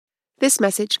This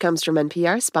message comes from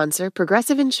NPR sponsor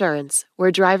Progressive Insurance, where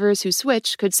drivers who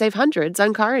switch could save hundreds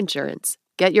on car insurance.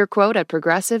 Get your quote at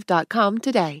progressive.com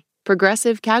today.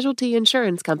 Progressive Casualty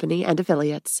Insurance Company and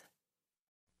Affiliates.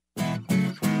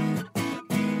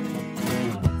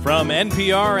 From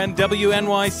NPR and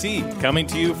WNYC, coming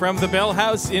to you from the Bell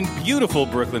House in beautiful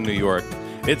Brooklyn, New York,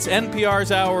 it's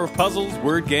NPR's hour of puzzles,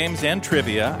 word games, and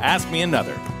trivia. Ask Me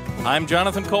Another. I'm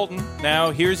Jonathan Colton. Now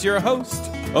here's your host,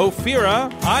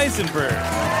 Ophira Eisenberg.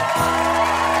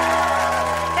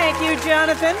 Thank you,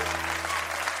 Jonathan.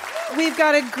 We've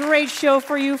got a great show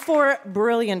for you. 4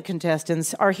 brilliant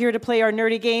contestants are here to play our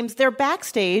nerdy games. They're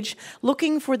backstage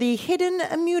looking for the hidden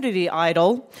immunity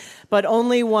idol, but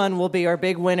only one will be our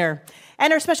big winner.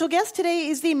 And our special guest today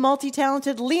is the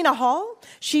multi-talented Lena Hall.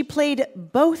 She played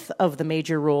both of the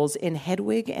major roles in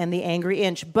Hedwig and the Angry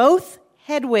Inch, both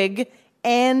Hedwig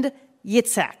and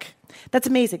Yitzhak. That's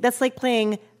amazing. That's like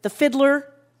playing the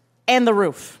fiddler and the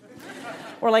roof.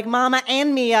 Or like Mama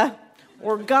and Mia,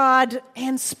 or God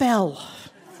and Spell.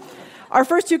 Our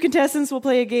first 2 contestants will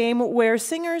play a game where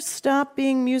singers stop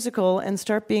being musical and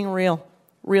start being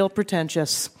real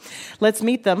pretentious. Let's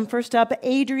meet them. First up,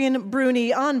 Adrian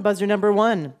Bruni on buzzer number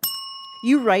 1.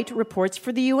 You write reports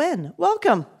for the UN.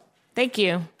 Welcome. Thank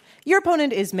you. Your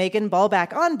opponent is Megan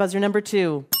Ballback on buzzer number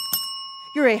 2.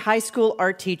 You're a high school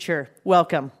art teacher.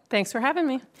 Welcome. Thanks for having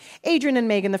me. Adrian and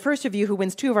Megan, the first of you who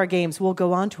wins 2 of our games, will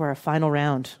go on to our final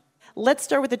round. Let's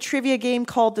start with a trivia game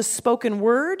called The Spoken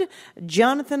Word.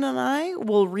 Jonathan and I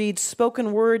will read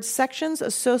spoken word sections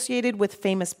associated with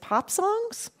famous pop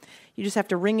songs. You just have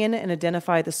to ring in and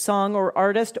identify the song or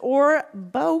artist, or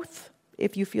both,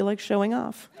 if you feel like showing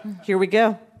off. Here we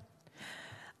go.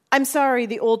 I'm sorry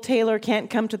the old tailor can't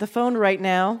come to the phone right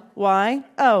now. Why?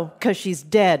 Oh, 'cause she's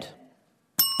dead.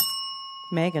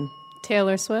 Megan.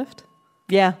 Taylor Swift.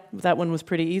 Yeah, that one was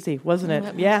pretty easy, wasn't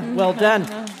it? Yeah, well done.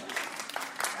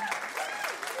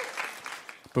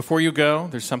 Before you go,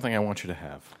 there's something I want you to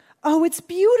have. Oh, it's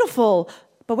beautiful.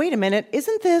 But wait a minute,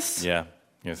 isn't this? Yeah,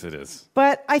 yes it is.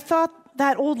 But I thought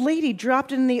that old lady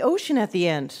dropped it in the ocean at the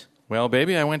end. Well,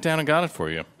 baby, I went down and got it for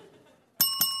you.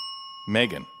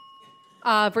 Megan.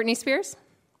 Britney Spears.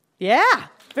 Yeah,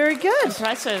 very good.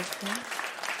 Impressive.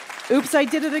 Oops, I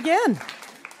did it again.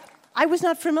 I was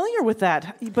not familiar with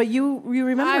that, but you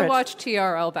remember it. I watched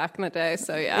TRL back in the day,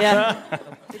 so yeah.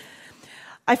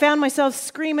 I found myself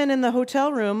screaming in the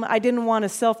hotel room. I didn't want to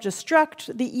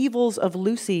self-destruct. The evils of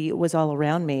Lucy was all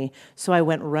around me, so I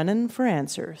went running for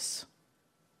answers.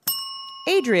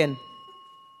 Adrian.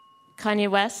 Kanye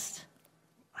West.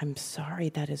 I'm sorry,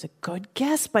 that is a good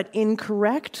guess, but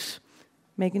incorrect.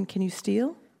 Megan, can you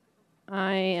steal?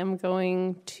 I am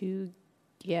going to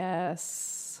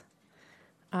guess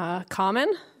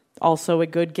Common. Also a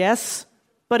good guess,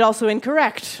 but also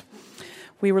incorrect.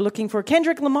 We were looking for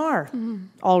Kendrick Lamar. Mm.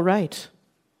 All right.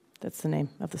 That's the name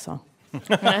of the song.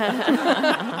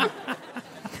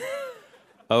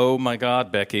 Oh my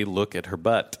God, Becky, look at her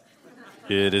butt.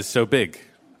 It is so big.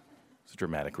 It's a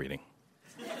dramatic reading.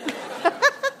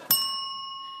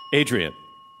 Adrian.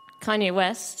 Kanye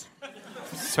West.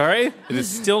 Sorry? It is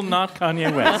still not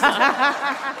Kanye West.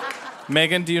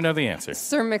 Megan, do you know the answer?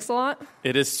 Sir Mix-a-Lot.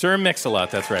 It is Sir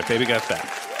Mix-a-Lot. That's right. Baby got that.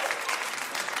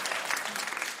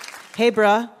 Hey,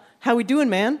 bruh. How we doing,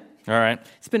 man? All right.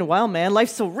 It's been a while, man.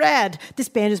 Life's so rad. This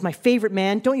band is my favorite,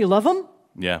 man. Don't you love them?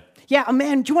 Yeah. Yeah,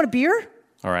 man. Do you want a beer?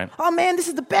 All right. Oh, man, this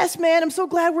is the best, man. I'm so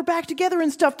glad we're back together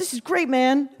and stuff. This is great,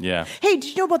 man. Yeah. Hey, did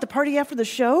you know about the party after the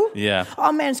show? Yeah.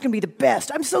 Oh, man, it's going to be the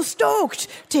best. I'm so stoked.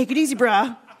 Take it easy,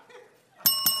 bruh.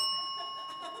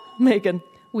 Megan.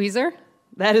 Weezer.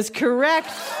 That is correct.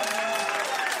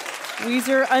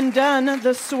 Weezer Undone,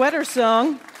 the sweater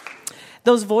song.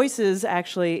 Those voices,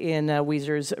 actually, in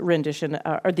Weezer's rendition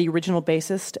are the original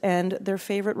bassist and their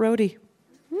favorite roadie.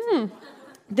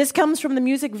 This comes from the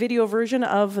music video version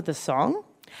of the song.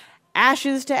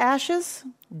 Ashes to ashes,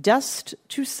 dust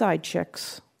to side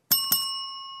chicks.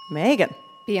 Megan.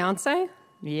 Beyonce.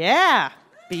 Yeah,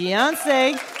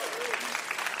 Beyonce.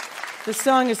 The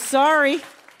song is Sorry,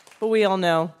 but we all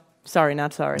know, sorry,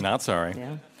 not sorry. Not sorry.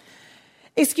 Yeah.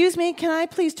 Excuse me, can I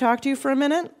please talk to you for a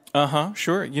minute? Uh-huh,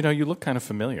 sure. You know, you look kind of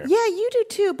familiar. Yeah, you do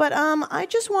too, but I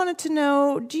just wanted to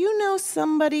know, do you know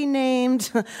somebody named...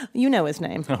 You know his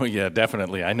name. Oh, yeah,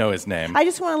 definitely. I know his name. I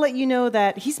just want to let you know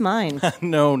that he's mine.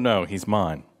 No, he's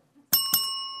mine.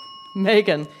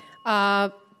 Megan.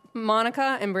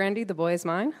 Monica and Brandy, The Boy Is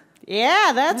Mine.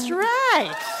 Yeah, that's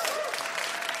right.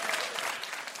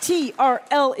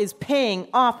 TRL is paying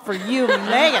off for you,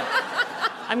 Megan.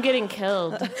 I'm getting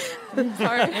killed.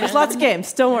 There's lots of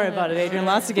games. Don't worry about it, Adrian.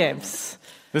 Lots of games.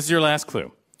 This is your last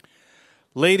clue.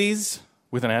 Ladies,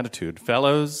 with an attitude.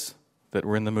 Fellows that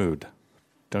were in the mood,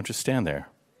 don't just stand there.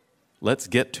 Let's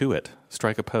get to it.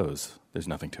 Strike a pose. There's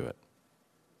nothing to it.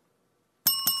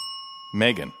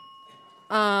 Megan.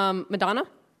 Madonna?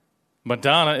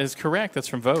 Madonna is correct. That's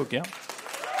from Vogue, yeah.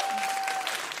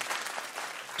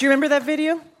 Do you remember that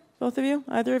video? Both of you?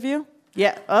 Either of you?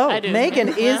 Yeah. Oh, I do. Megan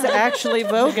is actually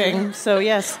voguing. So,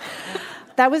 yes.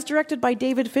 That was directed by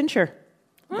David Fincher.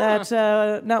 That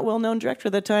not well-known director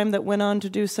at the time that went on to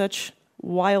do such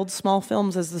wild small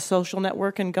films as The Social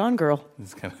Network and Gone Girl.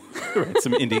 It's kind of right,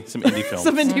 some indie films.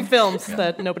 Some indie films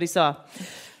that nobody saw.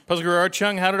 Puzzle Guru Art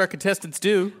Chung, how did our contestants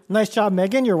do? Nice job,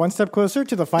 Megan. You're one step closer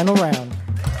to the final round.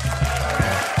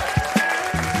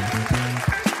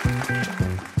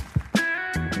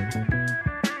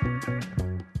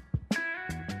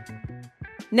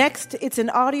 Next, it's an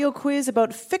audio quiz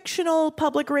about fictional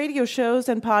public radio shows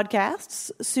and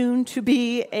podcasts, soon to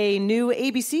be a new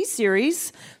ABC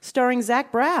series starring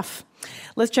Zach Braff.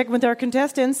 Let's check with our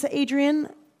contestants. Adrian,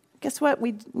 guess what?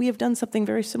 We have done something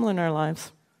very similar in our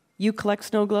lives. You collect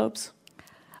snow globes?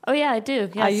 Oh, yeah, I do.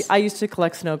 Yes. I used to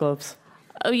collect snow globes.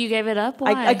 Oh, you gave it up?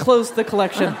 Why? I closed the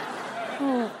collection.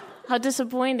 Oh, how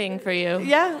disappointing for you.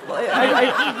 Yeah,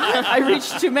 I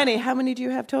reached too many. How many do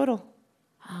you have total?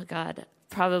 Oh, God.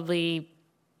 Probably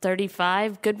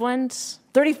 35 good ones.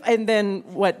 30, and then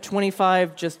what,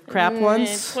 25 just crap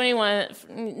ones? 21,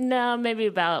 no, maybe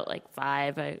about like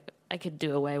 5 I could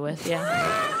do away with,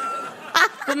 yeah.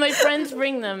 But my friends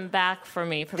bring them back for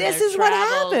me from This their is what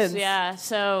travels. happens. Yeah,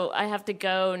 so I have to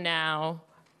go now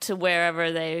to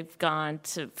wherever they've gone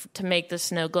to make the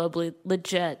snow globe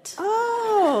legit.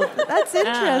 Oh, that's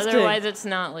interesting. Otherwise, it's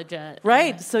not legit.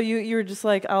 Right. So you're just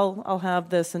like, I'll have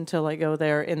this until I go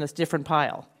there in this different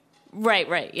pile. Right,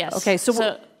 yes. Okay, so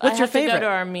what's I your have favorite? to go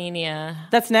to Armenia.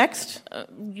 That's next?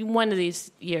 One of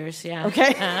these years, yeah.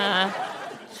 Okay.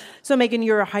 So, Megan,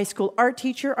 you're a high school art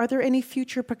teacher. Are there any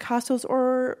future Picassos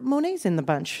or Monets in the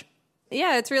bunch?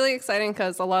 Yeah, it's really exciting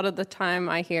because a lot of the time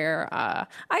I hear,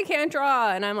 I can't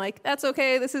draw. And I'm like, that's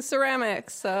okay. This is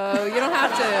ceramics, so you don't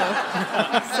have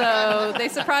to. So they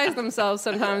surprise themselves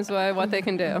sometimes by what they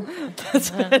can do. That's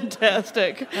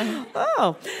fantastic.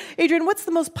 Oh. Adrian, what's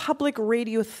the most public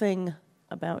radio thing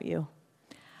about you?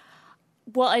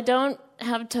 Well, I don't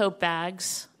have tote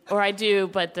bags, or I do,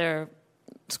 but they're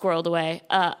squirreled away.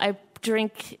 I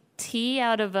drink tea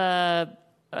out of a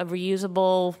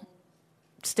reusable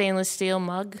stainless steel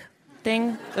mug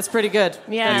thing. That's pretty good.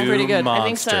 Yeah. That's pretty good. I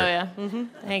think so, Monster. yeah.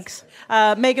 Mm-hmm. Thanks.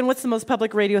 Megan, what's the most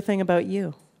public radio thing about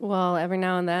you? Well, every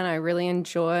now and then I really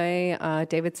enjoy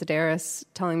David Sedaris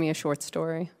telling me a short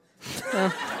story.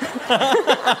 So.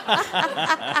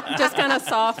 Just kind of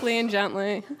softly and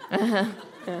gently.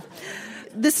 Yeah.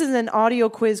 This is an audio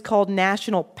quiz called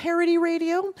National Parody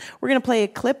Radio. We're going to play a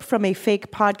clip from a fake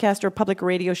podcast or public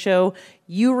radio show.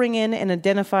 You ring in and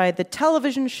identify the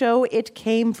television show it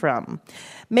came from.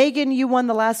 Megan, you won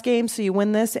the last game, so you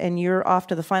win this, and you're off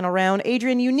to the final round.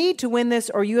 Adrian, you need to win this,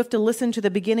 or you have to listen to the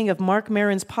beginning of Mark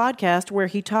Maron's podcast where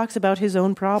he talks about his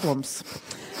own problems.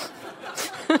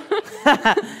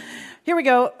 Here we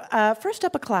go. First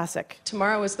up, a classic.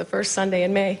 Tomorrow is the first Sunday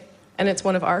in May, and it's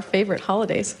one of our favorite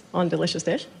holidays on Delicious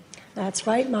Dish. That's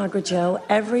right, Margaret Jo.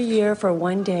 Every year for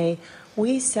one day,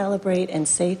 we celebrate and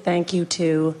say thank you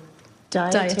to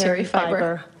dietary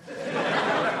fiber.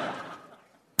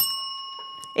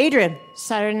 Adrian.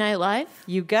 Saturday Night Live?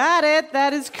 You got it.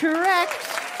 That is correct.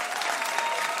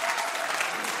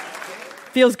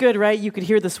 Feels good, right? You could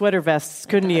hear the sweater vests,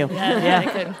 couldn't you? Yeah. I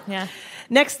could, yeah.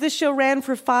 Next, this show ran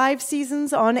for 5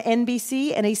 seasons on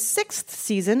NBC and a 6th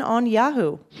season on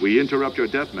Yahoo. We interrupt your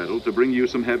death metal to bring you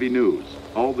some heavy news.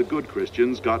 All the good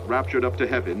Christians got raptured up to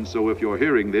heaven, so if you're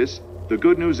hearing this, the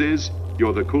good news is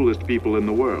you're the coolest people in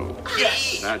the world.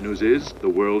 Yes! The bad news is the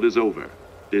world is over.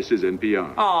 This is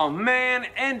NPR. Oh, man,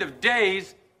 end of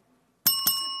days.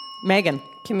 Megan.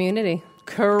 Community.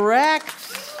 Correct.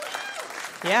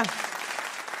 Yeah.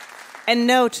 And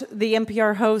note, the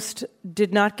NPR host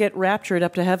did not get raptured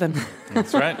up to heaven.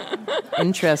 That's right.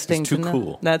 Interesting. It's too to know.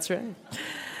 cool. That's right.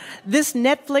 This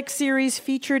Netflix series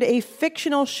featured a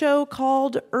fictional show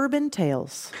called Urban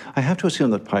Tales. I have to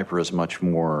assume that Piper is much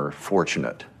more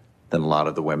fortunate than a lot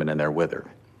of the women in there with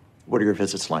her. What are your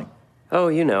visits like? Oh,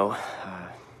 you know.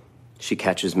 She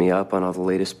catches me up on all the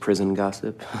latest prison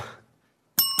gossip.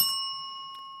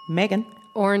 Megan.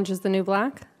 Orange is the New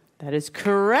Black? That is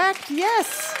correct,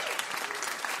 yes.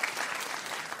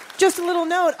 Just a little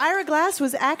note, Ira Glass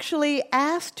was actually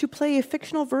asked to play a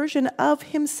fictional version of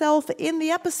himself in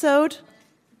the episode,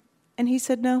 and he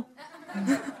said no.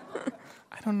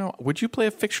 I don't know. Would you play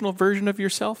a fictional version of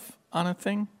yourself on a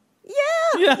thing? Yeah,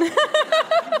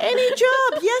 Any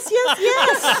job. Yes.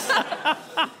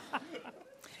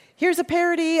 Here's a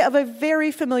parody of a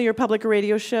very familiar public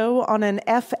radio show on an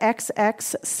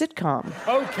FXX sitcom.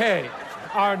 Okay,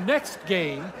 our next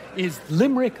game is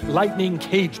Limerick Lightning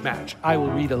Cage Match. I will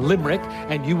read a limerick,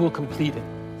 and you will complete it.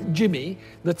 Jimmy,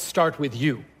 let's start with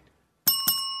you.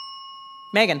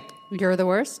 Megan. You're the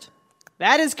worst?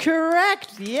 That is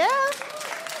correct. Yeah.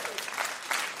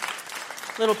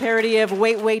 Little parody of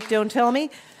Wait, Don't Tell Me.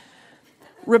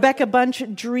 Rebecca Bunch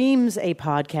dreams a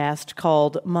podcast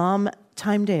called Mom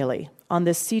Time Daily on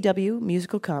this CW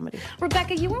musical comedy.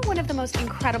 Rebecca, you are one of the most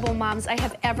incredible moms I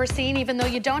have ever seen, even though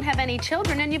you don't have any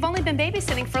children and you've only been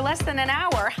babysitting for less than an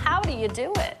hour. How do you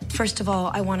do it? First of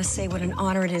all, I want to say what an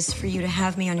honor it is for you to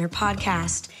have me on your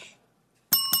podcast.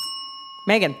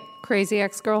 Megan. Crazy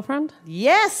ex-girlfriend?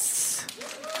 Yes!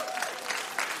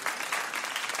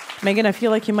 Megan, I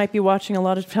feel like you might be watching a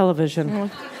lot of television.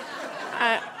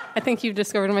 I think you've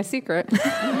discovered my secret.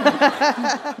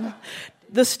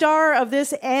 The star of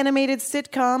this animated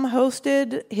sitcom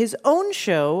hosted his own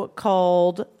show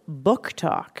called Book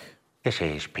Talk. This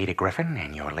is Peter Griffin,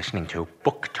 and you're listening to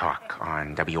Book Talk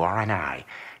on WRNI.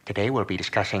 Today we'll be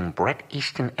discussing Bret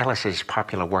Easton Ellis's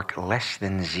popular work Less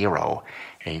Than Zero,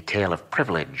 a tale of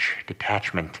privilege,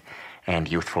 detachment,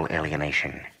 and youthful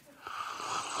alienation.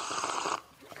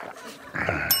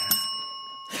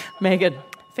 Megan.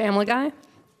 Family Guy?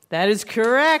 That is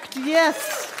correct,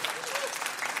 yes.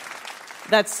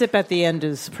 That sip at the end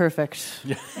is perfect.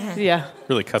 Yeah.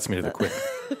 Really cuts me to the quick.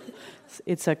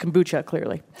 It's a kombucha,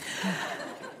 clearly.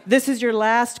 This is your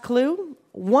last clue.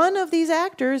 One of these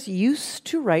actors used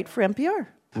to write for NPR.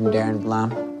 I'm Darren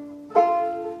Blum.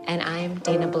 And I'm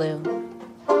Dana Blue.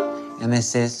 And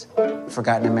this is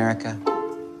Forgotten America,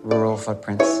 Rural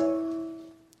Footprints.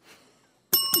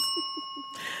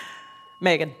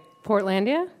 Megan.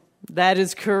 Portlandia? That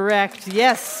is correct,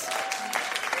 yes.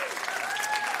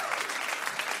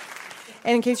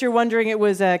 And in case you're wondering, it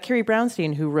was Carrie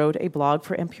Brownstein who wrote a blog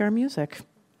for NPR Music.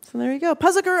 So there you go.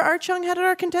 Puzzle Guru Art Chung, how did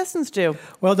our contestants do?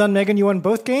 Well done, Megan. You won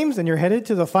both games, and you're headed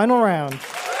to the final round.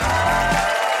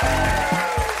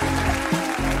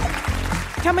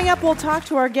 Coming up, we'll talk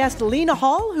to our guest, Lena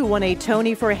Hall, who won a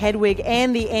Tony for Hedwig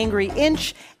and the Angry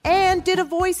Inch, and did a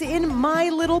voice in My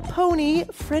Little Pony,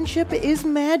 Friendship is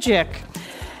Magic.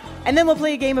 And then we'll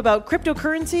play a game about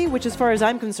cryptocurrency, which, as far as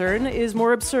I'm concerned, is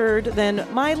more absurd than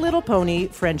My Little Pony,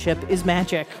 Friendship is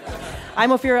Magic.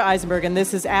 I'm Ophira Eisenberg, and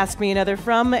this is Ask Me Another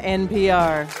from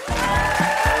NPR.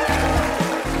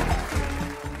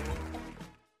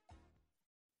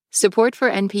 Support for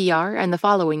NPR and the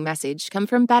following message come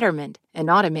from Betterment,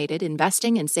 an automated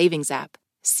investing and savings app.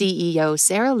 CEO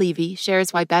Sarah Levy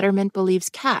shares why Betterment believes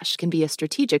cash can be a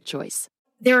strategic choice.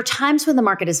 There are times when the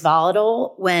market is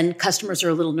volatile, when customers are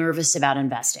a little nervous about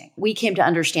investing. We came to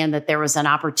understand that there was an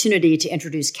opportunity to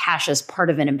introduce cash as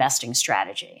part of an investing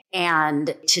strategy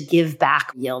and to give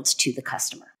back yields to the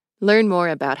customer. Learn more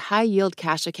about high-yield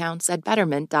cash accounts at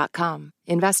Betterment.com.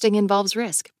 Investing involves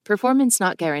risk. Performance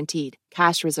not guaranteed.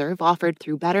 Cash reserve offered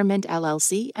through Betterment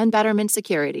LLC and Betterment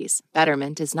Securities.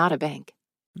 Betterment is not a bank.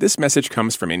 This message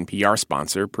comes from NPR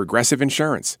sponsor Progressive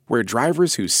Insurance, where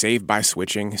drivers who save by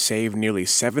switching save nearly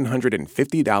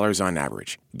 $750 on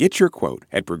average. Get your quote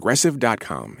at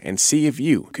Progressive.com and see if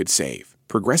you could save.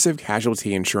 Progressive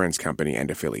Casualty Insurance Company and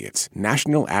Affiliates.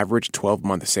 National average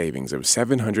 12-month savings of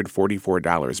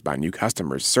 $744 by new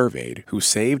customers surveyed who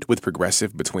saved with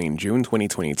Progressive between June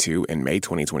 2022 and May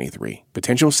 2023.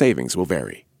 Potential savings will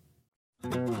vary.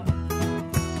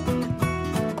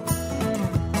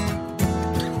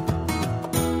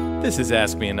 This is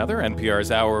Ask Me Another,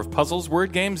 NPR's hour of puzzles,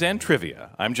 word games, and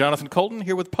trivia. I'm Jonathan Colton,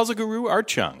 here with puzzle guru Art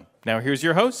Chung. Now here's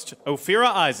your host,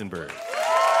 Ophira Eisenberg.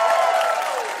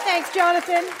 Thanks,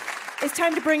 Jonathan. It's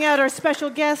time to bring out our special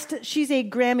guest. She's a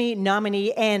Grammy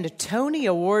nominee and Tony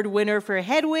Award winner for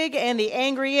Hedwig and the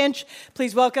Angry Inch.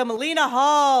 Please welcome Lena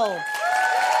Hall.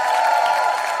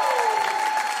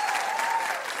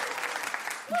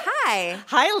 Hi.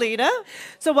 Hi, Lena.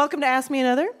 So welcome to Ask Me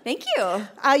Another. Thank you.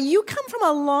 You come from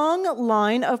a long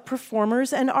line of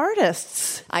performers and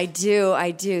artists. I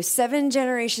do. 7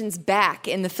 generations back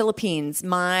in the Philippines.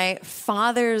 My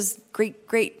father's great,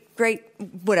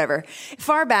 whatever.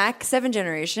 Far back, 7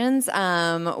 generations,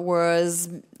 was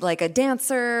like a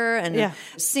dancer and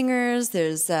singers.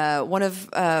 There's one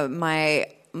of my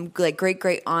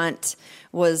great aunt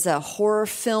was a horror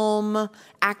film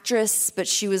actress, but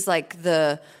she was like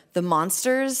the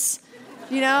monsters,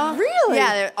 you know? Really?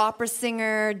 Yeah, they're opera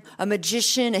singer, a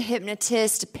magician, a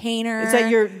hypnotist, a painter. Is that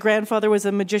your grandfather was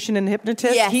a magician and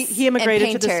hypnotist? Yes. He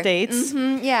immigrated to the States.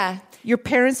 Mm-hmm, yeah. Your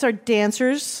parents are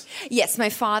dancers? Yes, my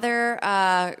father,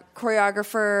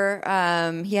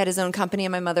 choreographer, he had his own company,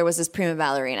 and my mother was his prima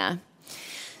ballerina.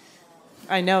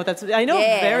 I know.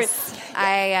 Yes.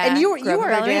 And you were a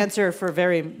ballerina. dancer for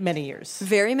very many years.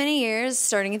 Very many years,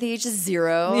 starting at the age of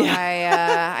 0.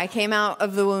 Yeah. I came out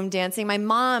of the womb dancing. My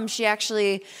mom, she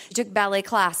actually took ballet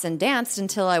class and danced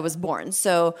until I was born.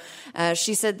 So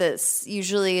she said this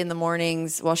usually in the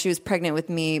mornings while she was pregnant with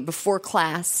me before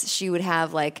class, she would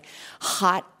have like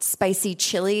hot, spicy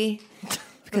chili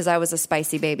because I was a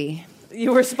spicy baby.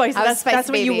 You were spicy. That's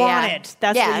what you wanted.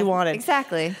 That's what you wanted.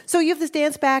 Exactly. So you have this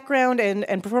dance background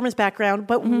and performance background,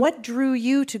 but what drew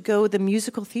you to go the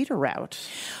musical theater route?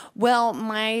 Well,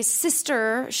 my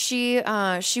sister, she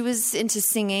was into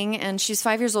singing, and she's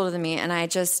 5 years older than me, and I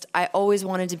always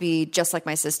wanted to be just like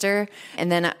my sister. And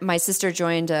then my sister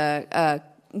joined a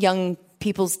young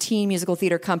people's teen musical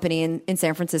theater company in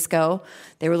San Francisco.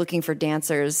 They were looking for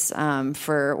dancers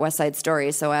for West Side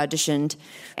Story, so I auditioned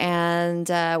and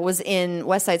was in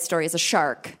West Side Story as a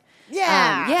shark.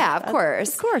 Yeah. Of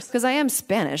course. Because I am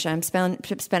Spanish. I'm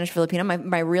Spanish Filipino.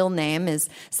 My real name is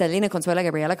Selena Consuela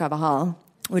Gabriela Carvajal,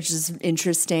 which is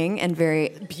interesting and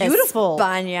very beautiful.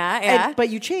 España, yeah. But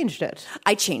you changed it.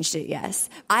 I changed it, yes.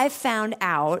 I found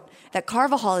out that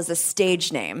Carvajal is a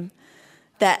stage name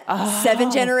that 7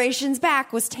 generations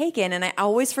back was taken, and I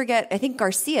always forget, I think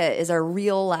Garcia is our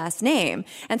real last name.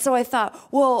 And so I thought,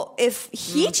 well, if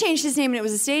he changed his name and it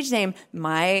was a stage name,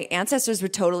 my ancestors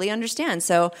would totally understand.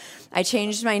 So I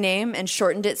changed my name and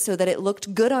shortened it so that it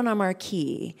looked good on a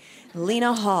marquee.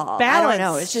 Lena Hall. Balanced. I don't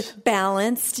know. It's just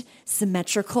balanced,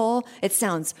 symmetrical. It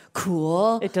sounds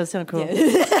cool. It does sound cool.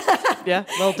 Yeah,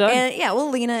 well done.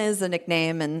 And Lena is a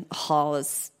nickname, and Hall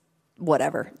is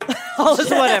whatever. Hall is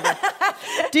whatever.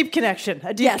 Deep connection.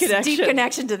 A deep connection. Deep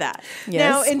connection to that. Yes.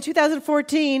 Now, in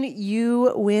 2014,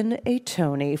 you win a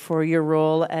Tony for your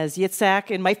role as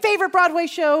Yitzhak in my favorite Broadway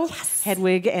show,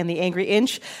 Hedwig and the Angry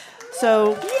Inch.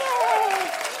 So,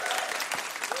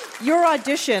 your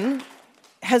audition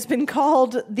has been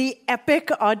called the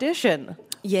Epic Audition.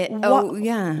 Yeah.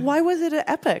 Why was it an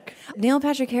epic? Neil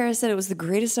Patrick Harris said it was the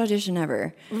greatest audition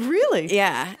ever. Really?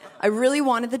 Yeah. I really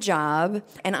wanted the job,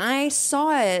 and I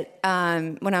saw it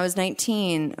when I was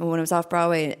 19, when I was off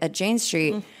Broadway at Jane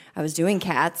Street. I was doing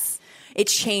Cats. It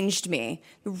changed me.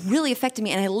 It really affected me,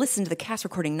 and I listened to the cast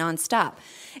recording nonstop.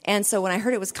 And so when I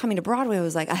heard it was coming to Broadway, I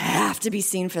was like, I have to be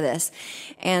seen for this.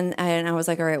 And I was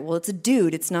like, all right, well, it's a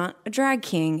dude. It's not a drag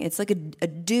king. It's like a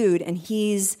dude, and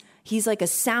he's like a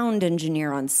sound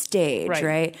engineer on stage,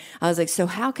 right? I was like, so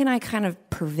how can I kind of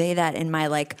purvey that in my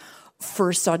like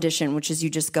first audition, which is you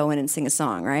just go in and sing a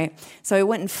song, right? So I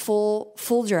went in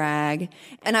full drag,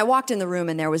 and I walked in the room,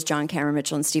 and there was John Cameron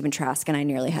Mitchell and Stephen Trask, and I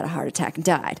nearly had a heart attack and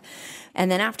died.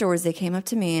 And then afterwards, they came up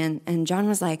to me, and John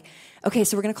was like, okay,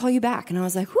 so we're going to call you back. And I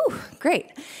was like, whew, great.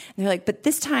 And they're like, but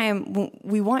this time,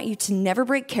 we want you to never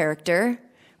break character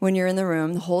when you're in the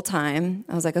room the whole time.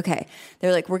 I was like, okay.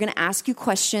 They're like, we're going to ask you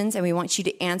questions, and we want you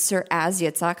to answer as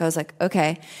Yitzhak. I was like,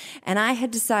 okay. And I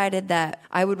had decided that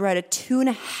I would write a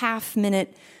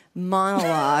 2.5-minute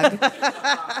monologue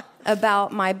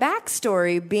about my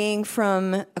backstory being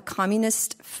from a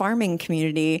communist farming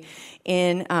community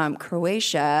in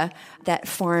Croatia that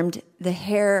farmed the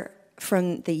hair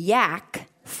from the yak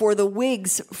for the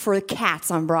wigs for Cats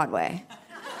on Broadway.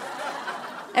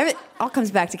 It all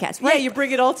comes back to Cats. Right? Yeah, you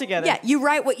bring it all together. Yeah, you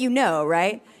write what you know,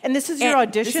 right? And this is your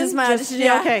audition? This is my audition,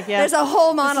 yeah. Okay, yeah. There's a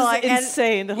whole monologue. This is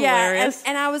insane, hilarious.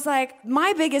 And I was like,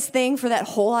 my biggest thing for that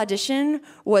whole audition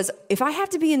was, if I have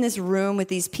to be in this room with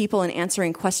these people and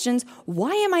answering questions,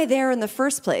 why am I there in the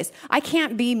first place? I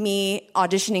can't be me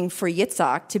auditioning for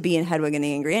Yitzhak to be in Hedwig and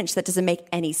the Angry Inch. That doesn't make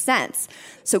any sense.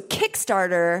 So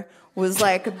Kickstarter was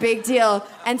like a big deal.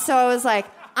 And so I was like,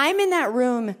 I'm in that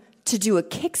room to do a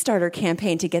Kickstarter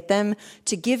campaign to get them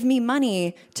to give me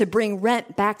money to bring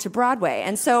Rent back to Broadway.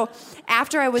 And so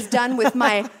after I was done with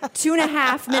my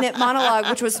 2.5-minute monologue,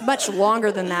 which was much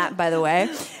longer than that, by the way,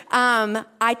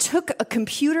 I took a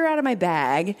computer out of my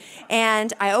bag,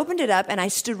 and I opened it up, and I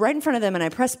stood right in front of them, and I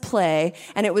pressed play,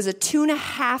 and it was a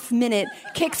 2.5-minute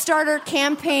Kickstarter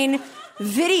campaign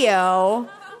video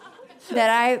that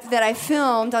I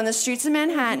filmed on the streets of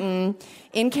Manhattan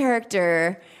in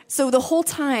character. So the whole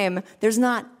time, there's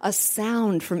not a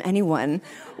sound from anyone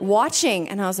watching.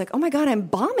 And I was like, oh my God, I'm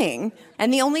bombing.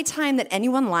 And the only time that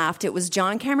anyone laughed, it was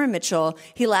John Cameron Mitchell.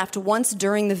 He laughed once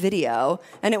during the video,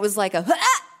 and it was like a,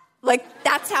 Like,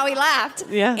 that's how he laughed.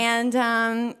 Yeah.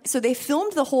 And so they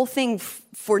filmed the whole thing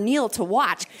for Neil to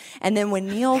watch. And then when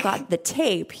Neil got the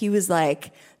tape, he was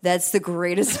like, that's the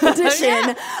greatest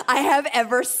audition I have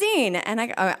ever seen. And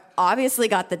I obviously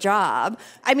got the job.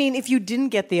 I mean, if you didn't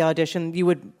get the audition, you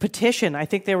would petition. I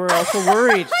think they were also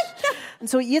worried. And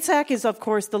so Yitzhak is, of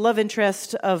course, the love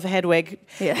interest of Hedwig.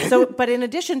 Yeah. But in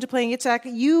addition to playing Yitzhak,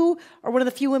 you are one of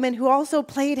the few women who also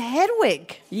played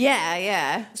Hedwig.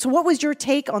 Yeah. So what was your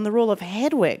take on the role of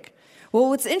Hedwig? Well,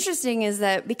 what's interesting is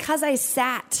that because I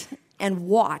sat and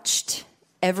watched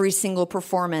every single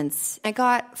performance, I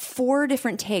got 4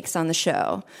 different takes on the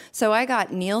show. So I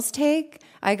got Neil's take,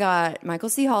 I got Michael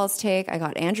C. Hall's take, I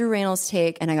got Andrew Reynolds'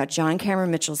 take, and I got John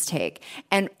Cameron Mitchell's take.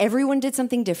 And everyone did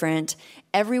something different.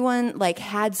 Everyone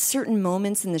had certain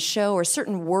moments in the show or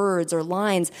certain words or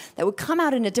lines that would come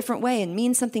out in a different way and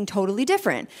mean something totally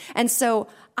different. And so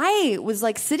I was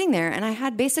sitting there and I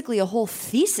had basically a whole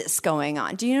thesis going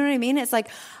on. Do you know what I mean? It's like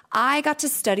I got to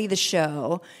study the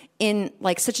show in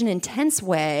such an intense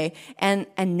way and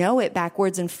know it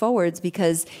backwards and forwards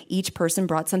because each person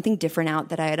brought something different out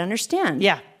that I'd understand.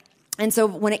 Yeah. And so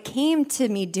when it came to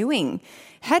me doing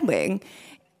Hedwig,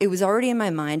 it was already in my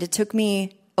mind. It took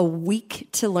me a week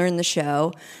to learn the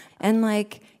show. And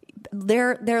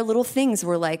their little things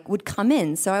were would come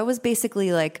in. So I was basically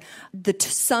the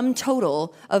sum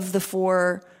total of the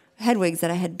 4 Hedwigs that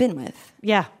I had been with.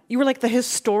 Yeah. You were the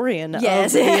historian of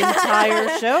Yes. the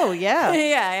entire show. Yeah.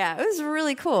 Yeah. It was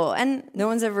really cool. And no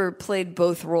one's ever played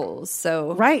both roles.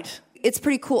 So right. It's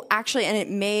pretty cool, actually. And it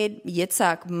made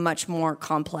Yitzhak much more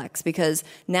complex because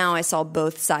now I saw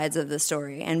both sides of the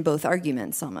story and both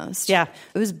arguments almost. Yeah.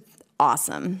 It was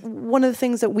awesome. One of the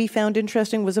things that we found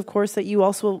interesting was, of course, that you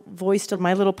also voiced a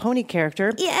My Little Pony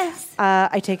character. Yes.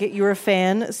 I take it you're a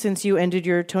fan since you ended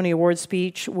your Tony Award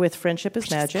speech with Friendship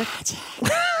is Magic.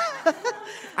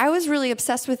 I was really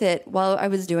obsessed with it while I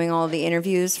was doing all the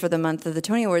interviews for the month of the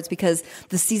Tony Awards because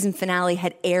the season finale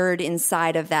had aired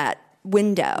inside of that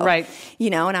window. Right.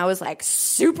 And I was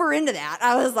super into that.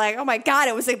 I was oh my God,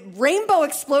 it was rainbow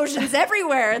explosions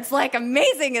everywhere. It's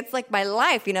amazing. It's my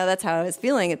life. That's how I was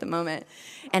feeling at the moment.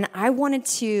 And I wanted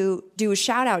to do a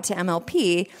shout out to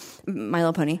MLP, My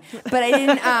Little Pony, but I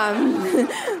didn't,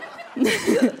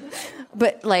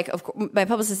 but of course, my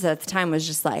publicist at the time was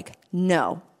just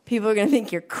no. People are going to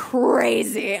think you're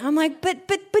crazy. I'm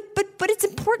but it's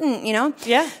important,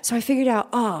 Yeah. So I figured out,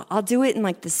 I'll do it in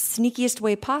the sneakiest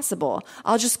way possible.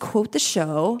 I'll just quote the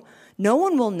show. No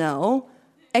one will know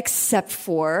except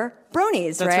for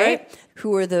bronies, That's right.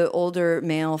 Who are the older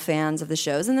male fans of the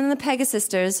shows. And then the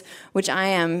Pegasisters, which I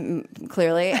am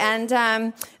clearly, and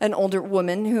an older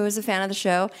woman who is a fan of the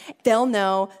show. They'll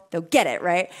know, they'll get it,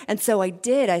 right? And so I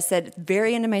did. I said, at the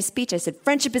very end of my speech, I said,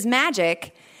 friendship is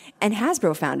magic. And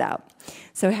Hasbro found out.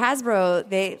 So Hasbro,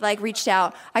 they reached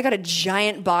out. I got a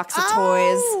giant box of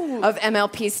toys of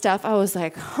MLP stuff. I was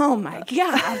oh my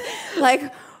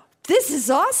God. This is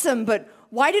awesome. But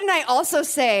why didn't I also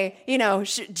say,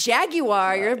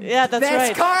 Jaguar, your that's best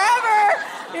right. car ever?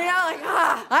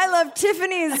 I love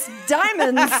Tiffany's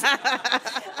diamonds.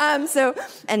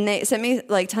 And they sent me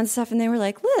tons of stuff and they were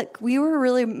look, we were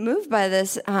really moved by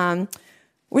this.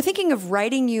 We're thinking of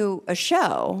writing you a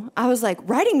show. I was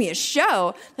writing me a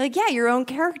show? They're yeah, your own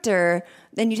character.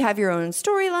 Then you'd have your own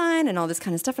storyline and all this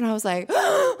kind of stuff. And I was oh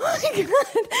my God, are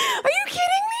you kidding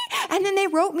me? And then they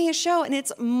wrote me a show, and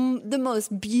it's the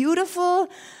most beautiful.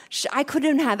 I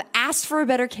couldn't have asked for a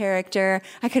better character.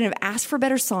 I couldn't have asked for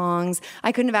better songs.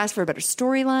 I couldn't have asked for a better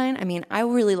storyline. I mean, I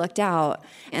really lucked out,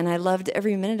 and I loved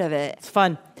every minute of it. It's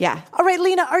fun. Yeah. All right,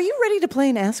 Lena, are you ready to play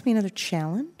an Ask Me Another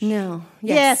challenge? No.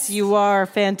 Yes, you are.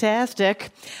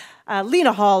 Fantastic.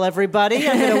 Lena Hall, everybody.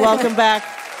 I'm going to welcome back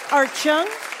Art Chung.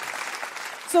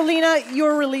 So, Lena,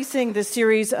 you're releasing this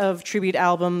series of tribute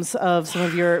albums of some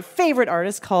of your favorite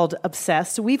artists called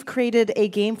Obsessed. We've created a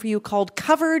game for you called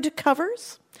Covered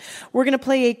Covers. We're going to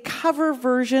play a cover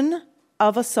version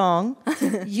of a song.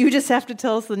 You just have to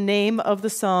tell us the name of the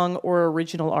song or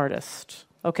original artist.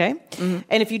 Okay? Mm-hmm.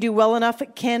 And if you do well enough,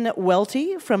 Ken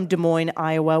Welty from Des Moines,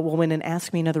 Iowa, will win an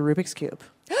Ask Me Another Rubik's Cube.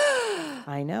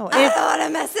 I know. I don't want to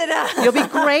mess it up. You'll be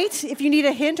great. If you need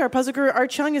a hint, our puzzle guru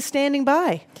Art Chung is standing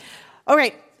by. All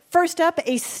right. First up,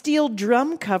 a steel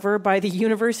drum cover by the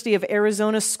University of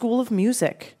Arizona School of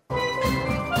Music.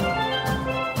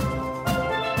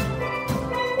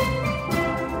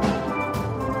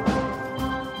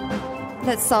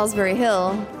 That's Salisbury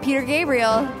Hill. Peter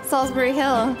Gabriel, Salisbury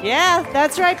Hill. Yeah,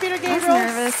 that's right, Peter Gabriel. I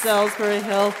was nervous. Salisbury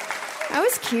Hill. That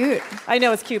was cute. I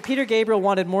know, it's cute. Peter Gabriel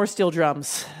wanted more steel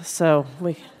drums, so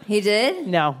we... He did?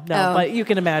 No, but you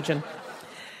can imagine.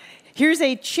 Here's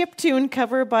a chiptune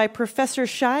cover by Professor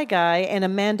Shy Guy and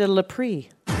Amanda Lepre.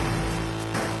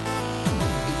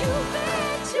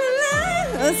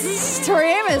 This is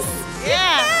Tori Amos.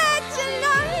 Yeah.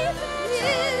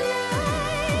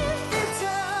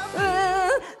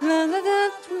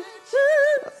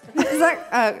 Is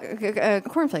that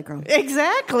Cornflake Girl?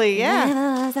 Exactly,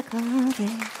 yeah.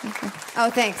 Oh,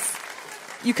 thanks.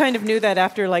 You kind of knew that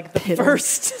after like the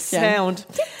first sound.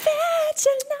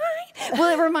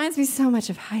 Well, it reminds me so much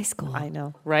of high school. I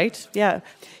know, right? Yeah.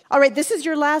 All right, this is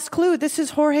your last clue. This is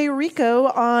Jorge Rico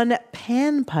on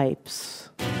panpipes.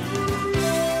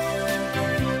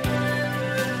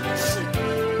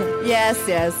 Yes.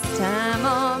 Time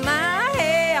on my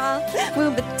hair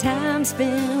will be time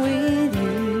spent with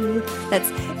you. That's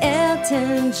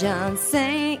Elton John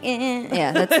singing.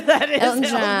 Yeah, that is Elton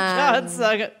John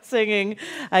singing.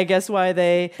 I guess why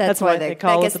they. That's why they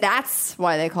call it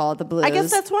the blues. I guess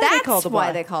that's why they call it the blues. That's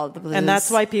why they call it the blues. And that's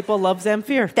why people love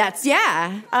Zamfir.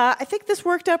 Yeah. I think this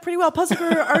worked out pretty well. Puzzle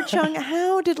Guru Art Chung,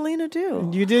 how did Lena do?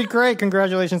 You did great.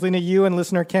 Congratulations, Lena. You and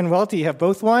listener Ken Welty have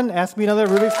both won. Ask me another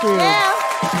Rubik's Cube. Yeah.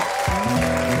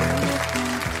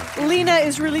 Lena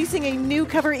is releasing a new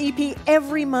cover EP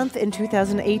every month in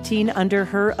 2018 under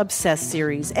her Obsessed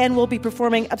series and will be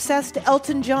performing Obsessed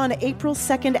Elton John April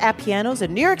 2nd at Pianos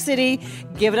in New York City.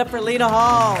 Give it up for Lena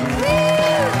Hall.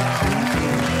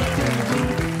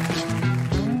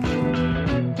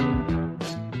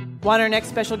 Want our next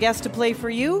special guest to play for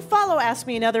you? Follow Ask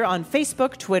Me Another on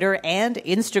Facebook, Twitter, and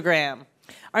Instagram.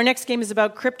 Our next game is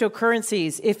about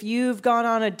cryptocurrencies. If you've gone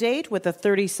on a date with a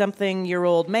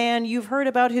 30-something-year-old man, you've heard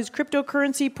about his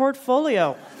cryptocurrency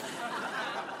portfolio.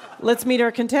 Let's meet our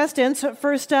contestants.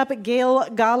 First up, Gail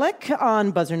Golick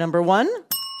on buzzer number 1.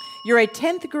 You're a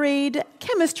 10th grade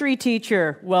chemistry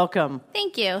teacher. Welcome.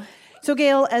 Thank you. So,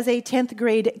 Gail, as a 10th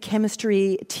grade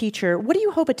chemistry teacher, what do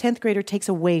you hope a 10th grader takes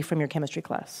away from your chemistry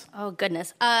class? Oh,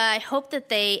 goodness. I hope that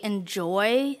they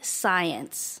enjoy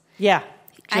science. Yeah.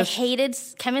 I hated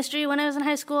chemistry when I was in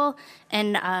high school,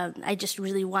 and I just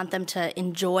really want them to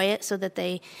enjoy it so that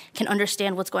they can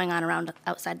understand what's going on around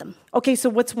outside them. Okay, so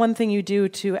what's one thing you do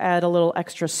to add a little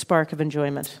extra spark of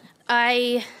enjoyment?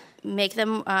 I make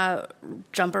them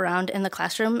jump around in the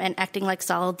classroom and acting like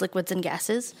solids, liquids, and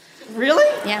gases. Really?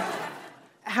 Yeah.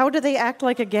 How do they act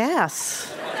like a gas?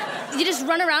 You just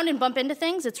run around and bump into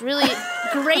things. It's really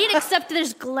great, except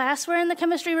there's glassware in the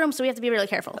chemistry room, so we have to be really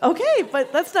careful. Okay,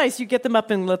 but that's nice. You get them up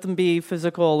and let them be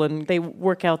physical, and they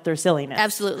work out their silliness.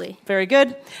 Absolutely. Very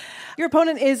good. Your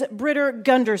opponent is Britter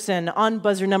Gunderson on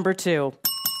buzzer number 2.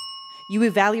 You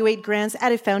evaluate grants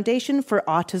at a foundation for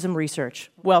autism research.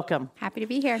 Welcome. Happy to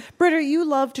be here. Britter, you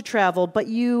love to travel, but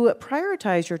you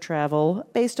prioritize your travel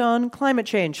based on climate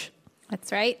change.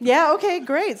 That's right. Yeah, okay,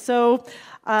 great. So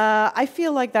I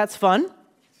feel like that's fun.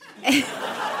 It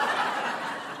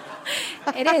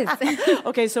is.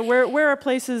 Okay, so where are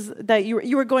places that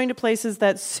you were going to places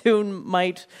that soon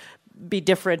might be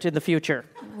different in the future?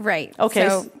 Right. Okay.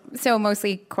 So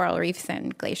mostly coral reefs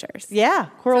and glaciers. Yeah,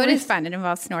 coral reefs. So it reefs. is fun. It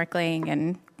involves snorkeling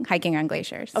and hiking on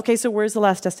glaciers. Okay, so where's the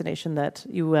last destination that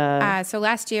you... So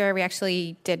last year we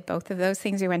actually did both of those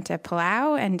things. We went to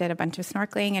Palau and did a bunch of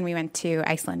snorkeling, and we went to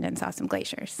Iceland and saw some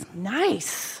glaciers.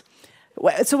 Nice.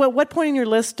 So at what point in your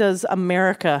list does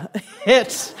America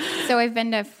hit? So I've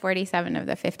been to 47 of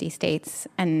the 50 states,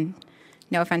 and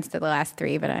no offense to the last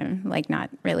 3, but I'm like not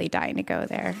really dying to go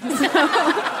there.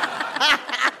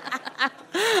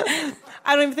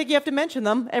 I don't even think you have to mention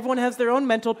them. Everyone has their own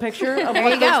mental picture of There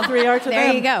what you go. those 3 are to them.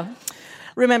 There you go.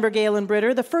 Remember, Gail and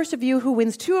Britter, the first of you who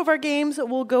wins 2 of our games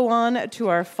will go on to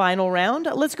our final round.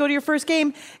 Let's go to your first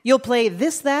game. You'll play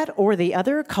This, That, or the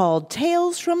Other, called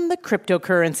Tales from the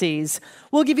Cryptocurrencies.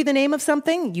 We'll give you the name of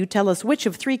something. You tell us which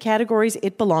of 3 categories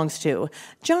it belongs to.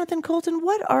 Jonathan Colton,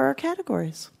 what are our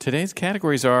categories? Today's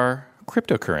categories are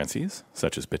cryptocurrencies,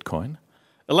 such as Bitcoin,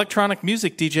 electronic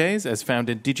music DJs, as found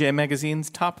in DJ Magazine's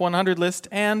Top 100 list,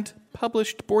 and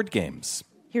published board games.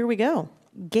 Here we go.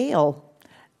 Gail,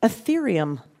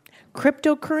 Ethereum,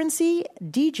 cryptocurrency,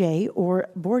 DJ, or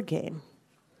board game?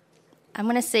 I'm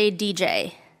going to say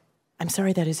DJ. I'm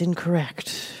sorry, that is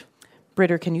incorrect.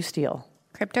 Britter, can you steal?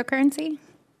 Cryptocurrency?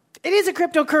 It is a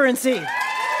cryptocurrency.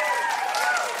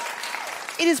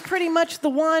 It is pretty much the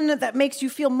one that makes you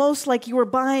feel most like you were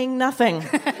buying nothing.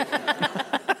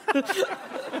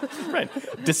 Right.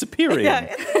 Disappearing. Yeah,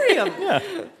 Ethereum.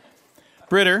 Yeah.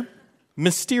 Britter,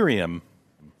 Mysterium.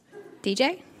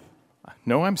 DJ?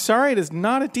 No, I'm sorry, it is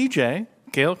not a DJ.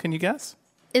 Gail, can you guess?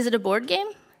 Is it a board game?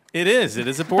 It is. It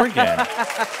is a board game.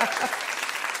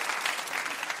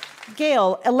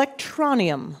 Gail,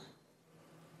 Electronium.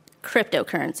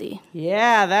 Cryptocurrency.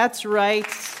 Yeah, that's right.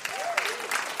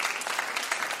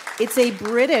 It's a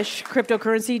British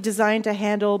cryptocurrency designed to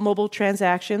handle mobile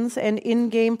transactions and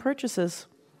in-game purchases.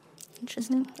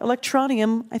 Interesting.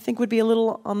 Electronium, I think, would be a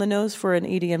little on the nose for an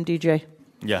EDM DJ.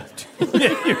 Yeah.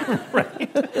 You're right.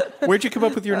 Where'd you come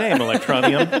up with your name,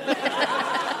 Electronium?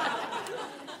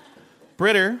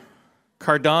 Britter,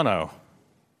 Cardano.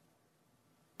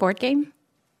 Board game?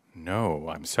 No,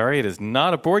 I'm sorry. It is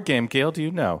not a board game. Gail, do you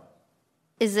know?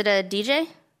 Is it a DJ?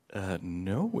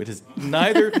 No, it is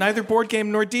neither board game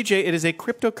nor DJ. It is a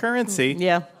cryptocurrency.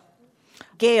 Yeah.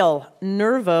 Gail,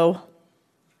 Nervo.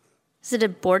 Is it a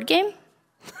board game?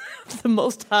 The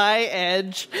most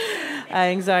high-edge,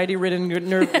 anxiety-ridden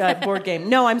board game.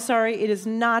 No, I'm sorry. It is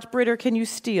not. Britter, can you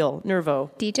steal?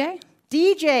 Nervo. DJ?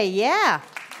 DJ, yeah.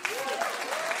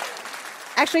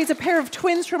 Actually, it's a pair of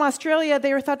twins from Australia.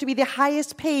 They are thought to be the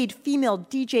highest-paid female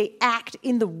DJ act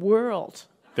in the world.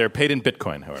 They're paid in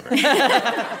Bitcoin, however.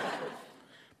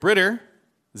 Britter,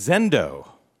 Zendo.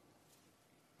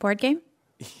 Board game?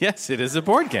 Yes, it is a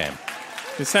board game.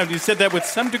 You said that with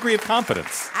some degree of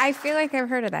confidence. I feel like I've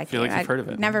heard of that game. I feel like you've heard of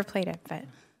it. Never played it, but...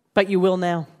 But you will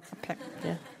now. Okay.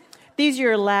 Yeah. These are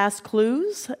your last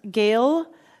clues. Gail,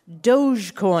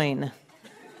 Dogecoin.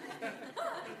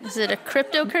 Is it a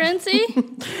cryptocurrency?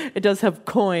 It does have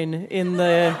coin in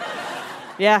the...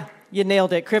 Yeah, you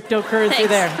nailed it. Cryptocurrency. Thanks.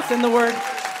 There. It's in the word.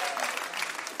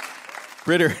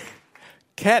 Britter,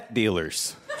 cat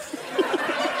dealers.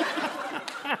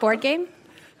 Board game?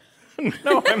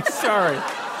 No, I'm sorry.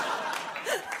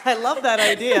 I love that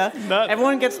idea.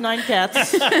 Everyone gets 9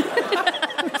 cats.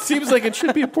 It seems like it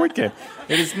should be a board game.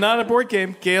 It is not a board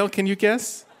game. Gail, can you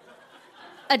guess?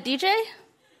 A DJ?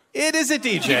 It is a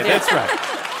DJ. That's right.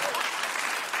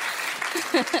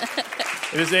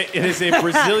 It is a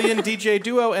Brazilian DJ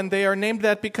duo, and they are named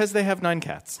that because they have 9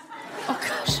 cats. Oh,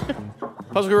 gosh.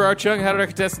 Puzzle Guru Art Chung, how did our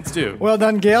contestants do? Well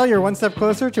done, Gail. You're one step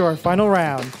closer to our final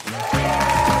round.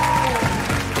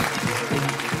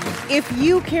 If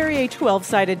you carry a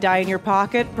 12-sided die in your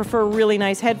pocket, prefer really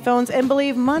nice headphones, and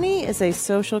believe money is a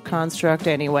social construct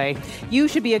anyway, you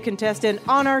should be a contestant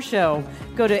on our show.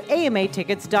 Go to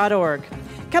amatickets.org.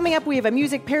 Coming up, we have a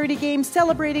music parody game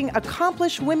celebrating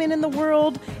accomplished women in the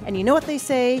world. And you know what they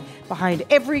say? Behind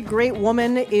every great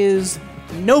woman is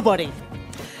nobody.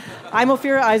 I'm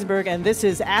Ophira Eisberg, and this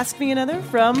is Ask Me Another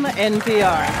from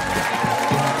NPR.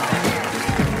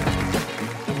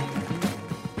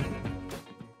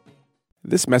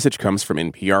 This message comes from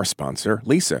NPR sponsor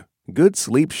Lisa. Good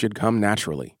sleep should come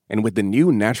naturally, and with the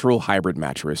new Natural Hybrid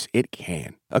mattress, it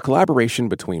can. A collaboration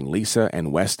between Lisa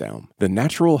and West Elm, the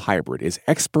Natural Hybrid is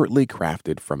expertly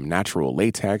crafted from natural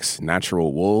latex,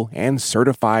 natural wool, and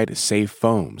certified safe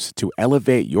foams to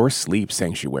elevate your sleep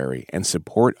sanctuary and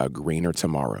support a greener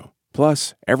tomorrow.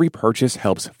 Plus, every purchase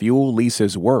helps fuel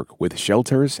Lisa's work with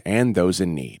shelters and those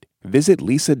in need. Visit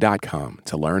lisa.com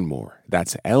to learn more.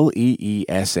 That's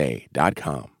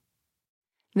LEESA.com.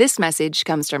 This message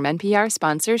comes from NPR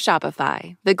sponsor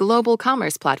Shopify, the global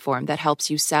commerce platform that helps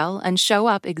you sell and show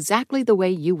up exactly the way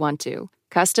you want to.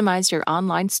 Customize your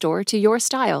online store to your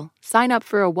style. Sign up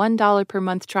for a $1 per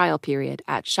month trial period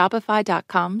at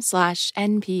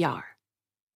shopify.com/NPR.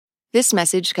 This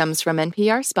message comes from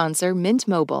NPR sponsor Mint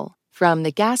Mobile. From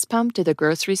the gas pump to the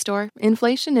grocery store,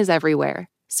 inflation is everywhere.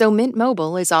 So Mint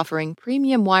Mobile is offering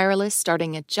premium wireless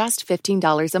starting at just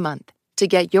 $15 a month. To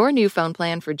get your new phone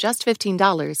plan for just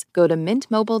 $15, go to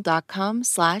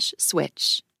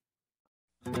mintmobile.com/switch.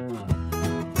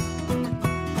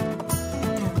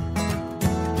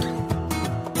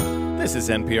 This is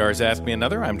NPR's Ask Me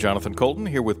Another. I'm Jonathan Colton,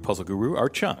 here with Puzzle Guru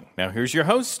Art Chung. Now here's your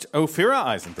host, Ophira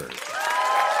Eisenberg.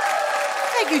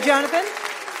 Thank you, Jonathan.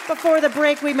 Before the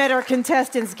break, we met our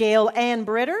contestants, Gail and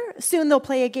Britter. Soon they'll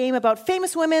play a game about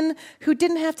famous women who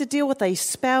didn't have to deal with a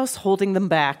spouse holding them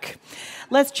back.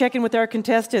 Let's check in with our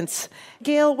contestants.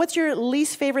 Gail, what's your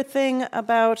least favorite thing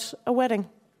about a wedding?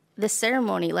 The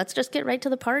ceremony. Let's just get right to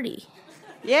the party.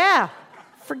 Yeah,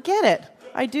 forget it.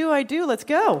 I do. Let's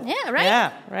go. Yeah, right?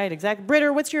 Yeah, right, exactly.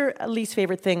 Britter, what's your least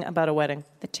favorite thing about a wedding?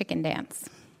 The chicken dance.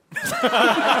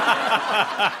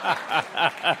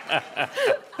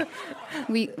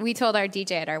 We told our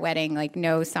DJ at our wedding, like,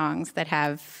 no songs that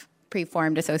have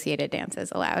preformed associated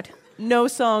dances allowed. No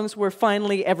songs where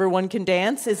finally everyone can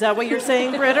dance? Is that what you're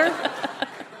saying, Britter?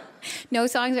 No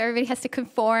songs where everybody has to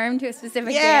conform to a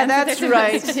specific dance. Yeah, that's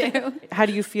right. How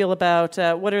do you feel about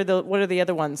what are the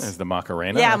other ones? There's the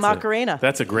Macarena. Yeah, Macarena.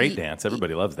 That's a great dance.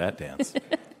 Everybody loves that dance.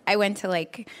 I went to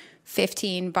like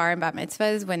 15 bar and bat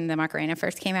mitzvahs when the Macarena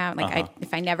first came out. Like,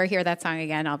 if I never hear that song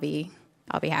again, I'll be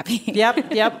happy.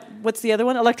 Yep. What's the other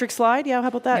one? Electric Slide? Yeah, how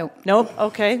about that? Nope.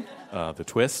 Okay. The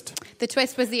twist? The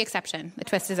twist was the exception. The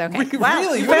twist is okay.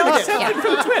 Really? You got an exception for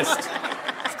the twist?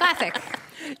 It's classic.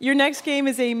 Your next game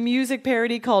is a music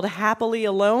parody called Happily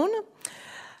Alone.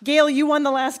 Gail, you won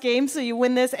the last game, so you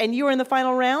win this, and you are in the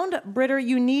final round. Britter,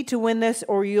 you need to win this,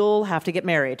 or you'll have to get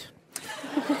married.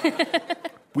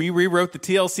 We rewrote the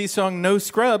TLC song No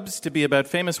Scrubs to be about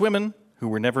famous women who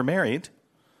were never married.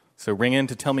 So ring in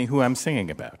to tell me who I'm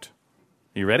singing about.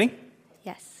 You ready?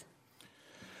 Yes.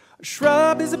 A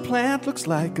shrub is a plant, looks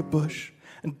like a bush.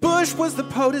 And Bush was the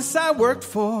POTUS I worked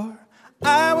for.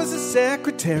 I was a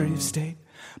Secretary of State.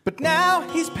 But now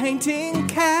he's painting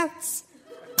cats.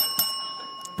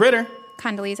 Britter.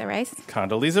 Condoleezza Rice.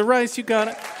 Condoleezza Rice, you got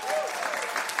it.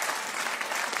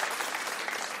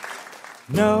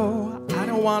 No, I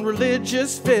don't want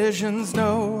religious visions,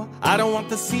 no. I don't want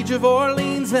the siege of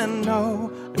Orleans, and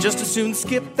no. I'd just as soon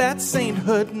skip that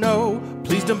sainthood, no.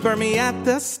 Please don't burn me at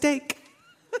the stake.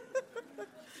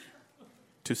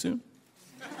 Too soon?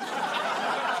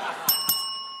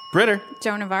 Britter.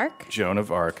 Joan of Arc. Joan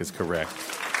of Arc is correct.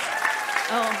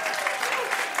 Oh.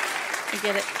 I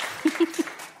get it.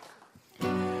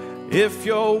 If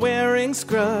you're wearing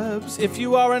scrubs, if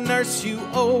you are a nurse, you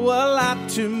owe a lot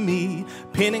to me.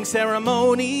 Pinning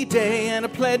ceremony day and a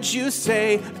pledge you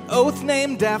say, an oath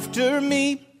named after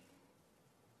me.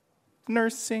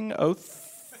 Nursing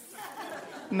oath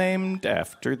named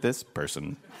after this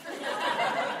person.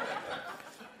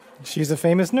 She's a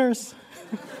famous nurse.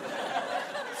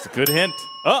 It's a good hint.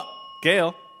 Oh,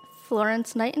 Gail.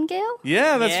 Florence Nightingale?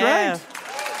 Yeah, that's right.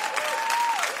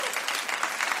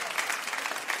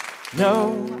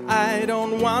 No, I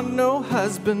don't want no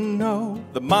husband, no.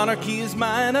 The monarchy is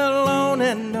mine alone,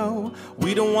 and no,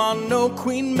 we don't want no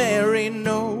Queen Mary,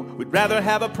 no. We'd rather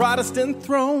have a Protestant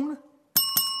throne.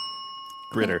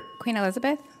 Gritter. Queen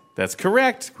Elizabeth. That's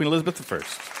correct. Queen Elizabeth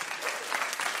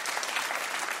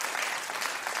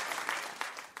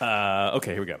I.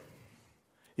 Okay, here we go.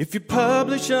 If you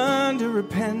publish under a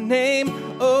pen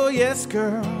name, oh yes,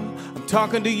 girl, I'm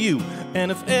talking to you. And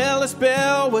if Ellis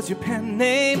Bell was your pen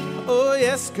name, oh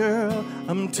yes, girl,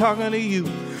 I'm talking to you.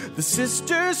 The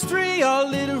sisters three are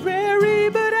literary,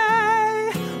 but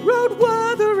I wrote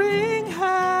Wuthering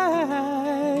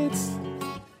Heights.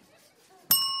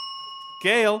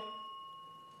 Gail.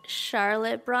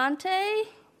 Charlotte Bronte?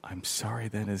 I'm sorry,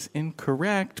 that is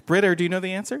incorrect. Britter, do you know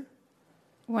the answer?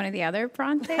 One of the other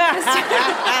Brontes.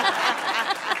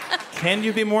 Can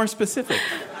you be more specific?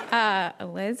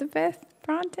 Elizabeth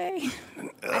Bronte. I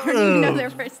don't even know their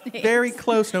first name. Very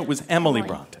close. No, it was Emily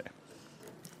Bronte.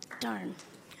 Darn.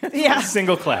 Yeah.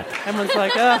 Single clap. Emily's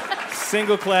like,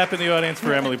 Single clap in the audience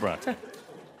for Emily Bronte. All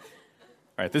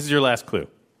right, this is your last clue.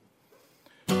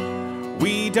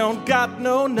 We don't got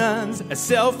no nuns as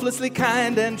selflessly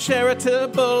kind and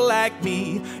charitable like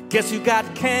me. Guess you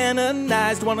got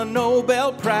canonized, won a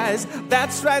Nobel Prize.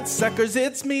 That's right, suckers,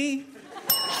 it's me.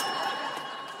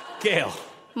 Gail.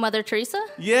 Mother Teresa?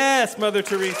 Yes, Mother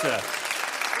Teresa.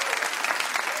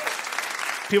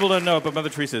 People don't know it, but Mother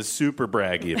Teresa is super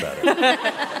braggy about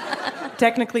it.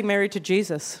 Technically married to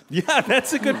Jesus. Yeah,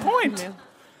 that's a good point. Yeah.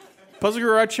 Puzzle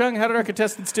Guru Art Chung, how did our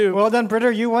contestants do? Well done,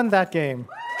 Britter. You won that game.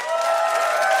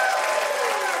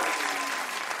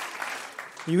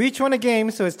 You each won a game,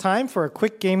 so it's time for a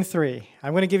quick game 3.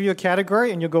 I'm going to give you a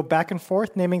category, and you'll go back and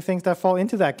forth naming things that fall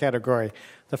into that category.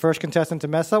 The first contestant to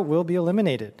mess up will be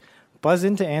eliminated. Buzz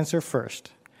in to answer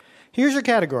first. Here's your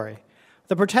category.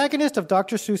 The protagonist of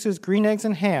Dr. Seuss's Green Eggs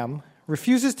and Ham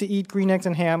refuses to eat green eggs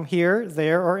and ham here,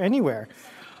 there, or anywhere.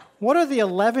 What are the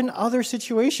 11 other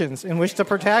situations in which the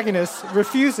protagonist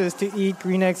refuses to eat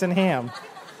green eggs and ham?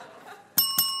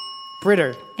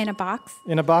 Britter. In a box.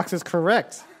 In a box is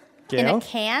correct. Gail? In a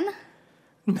can?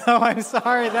 No, I'm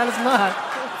sorry, that is not.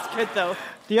 It's good, though.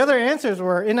 The other answers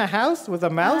were in a house, with a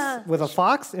mouse, with a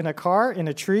fox, in a car, in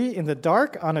a tree, in the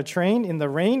dark, on a train, in the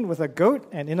rain, with a goat,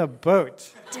 and in a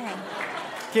boat. Dang.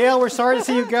 Gail, we're sorry to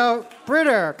see you go.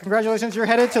 Britter, congratulations, you're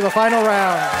headed to the final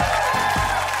round.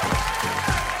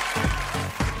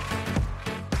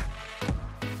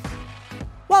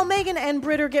 While Megan and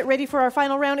Britter get ready for our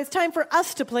final round, it's time for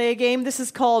us to play a game. This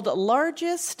is called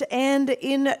Largest and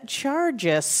In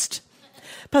Chargest.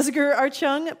 Puzzle Guru Art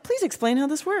Chung, please explain how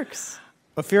this works.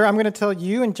 Ophira, I'm going to tell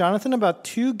you and Jonathan about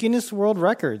 2 Guinness World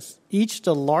Records, each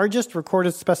the largest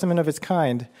recorded specimen of its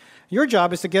kind. Your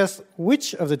job is to guess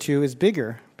which of the 2 is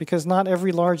bigger, because not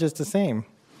every large is the same.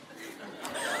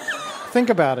 Think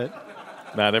about it.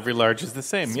 Not every large is the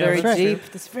same. It's Yeah, very that's deep. true.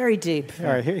 It's very deep. All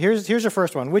right, here's your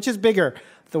first one. Which is bigger,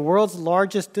 the world's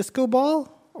largest disco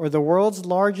ball or the world's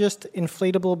largest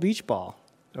inflatable beach ball?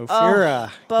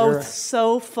 Ophira. Both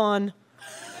so fun.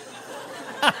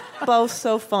 both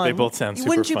so fun. They both sound super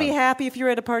Wouldn't you be fun. happy if you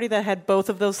were at a party that had both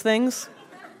of those things?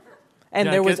 And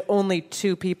Yeah, I there was get- only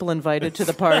 2 people invited to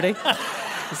the party.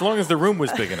 As long as the room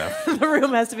was big enough. The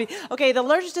room has to be. Okay, the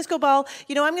largest disco ball,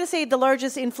 I'm going to say the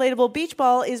largest inflatable beach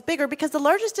ball is bigger because the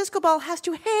largest disco ball has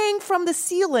to hang from the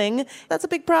ceiling. That's a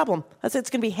big problem. It's going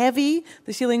to be heavy.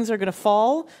 The ceilings are going to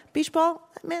fall. Beach ball,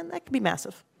 man, that could be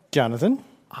massive. Jonathan?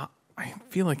 I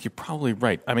feel like you're probably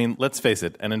right. I mean, let's face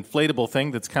it, an inflatable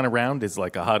thing that's kind of round is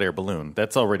like a hot air balloon.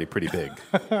 That's already pretty big.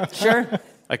 Sure.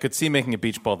 I could see making a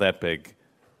beach ball that big.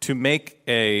 To make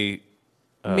a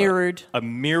mirrored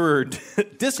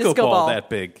disco ball that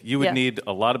big, you would Yeah. need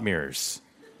a lot of mirrors.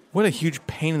 What a huge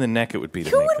pain in the neck it would be to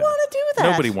Who make would that. want to do that?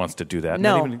 Nobody wants to do that.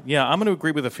 No. Yeah, I'm going to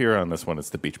agree with Afira on this one.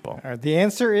 It's the beach ball. All right, the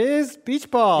answer is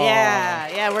beach ball.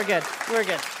 Yeah, we're good. We're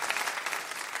good.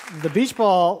 The beach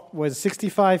ball was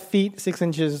 65 feet, 6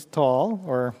 inches tall,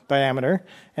 or diameter,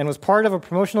 and was part of a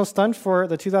promotional stunt for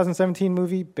the 2017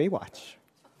 movie Baywatch.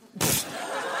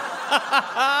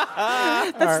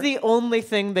 That's the only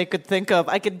thing they could think of.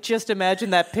 I could just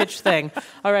imagine that pitch thing.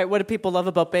 All right, what do people love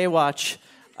about Baywatch?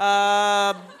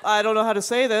 I don't know how to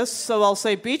say this, so I'll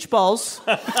say beach balls.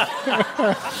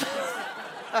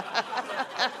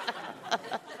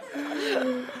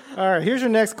 All right, here's your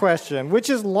next question. Which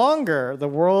is longer, the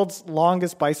world's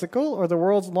longest bicycle or the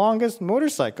world's longest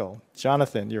motorcycle?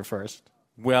 Jonathan, you're first.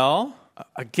 Well,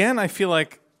 again, I feel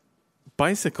like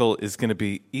bicycle is going to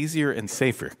be easier and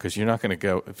safer because you're not going to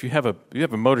go if you have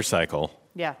a motorcycle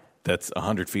Yeah. that's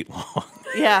 100 feet long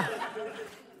Yeah.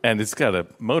 and it's got a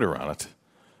motor on it.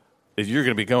 If you're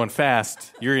going to be going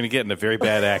fast, you're going to get in a very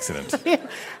bad accident.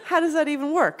 How does that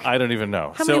even work? I don't even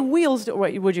know. How many wheels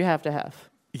would you have to have?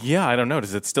 Yeah, I don't know.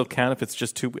 Does it still count if it's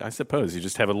just 2? I suppose you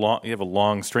just have a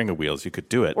long string of wheels. You could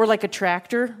do it. Or like a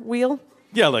tractor wheel?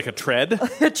 Yeah, like a tread.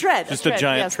 A tread. Just a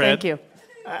giant yes, tread? Thank you.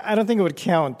 I don't think it would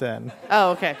count then.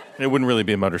 Oh, okay. It wouldn't really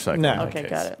be a motorcycle. No. in that Okay, case.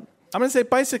 got it. I'm going to say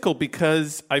bicycle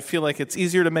because I feel like it's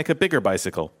easier to make a bigger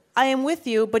bicycle. I am with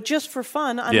you, but just for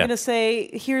fun, I'm Yeah. going to say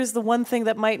here's the one thing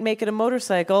that might make it a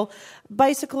motorcycle.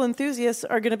 Bicycle enthusiasts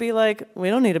are going to be like, we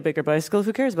don't need a bigger bicycle.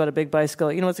 Who cares about a big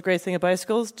bicycle? You know what's the great thing of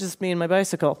bicycles? Just me and my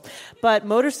bicycle. But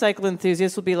motorcycle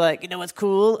enthusiasts will be like, you know what's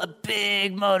cool? A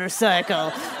big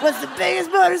motorcycle. What's the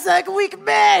biggest motorcycle we can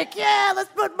make? Yeah, let's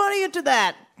put money into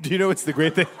that. Do you know what's the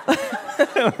great thing?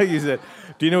 Like you said,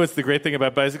 do you know what's the great thing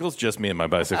about bicycles? Just me and my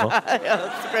bicycle. Yeah,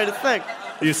 that's the greatest thing.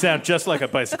 You sound just like a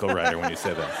bicycle rider when you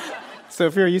say that.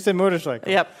 Sophia, you said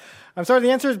motorcycle. Yep. I'm sorry, the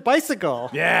answer is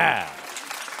bicycle. Yeah.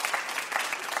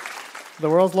 The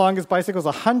world's longest bicycle is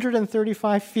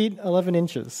 135 feet, 11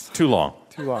 inches. Too long.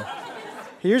 Too long.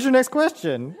 Here's your next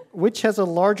question. Which has a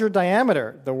larger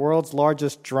diameter, the world's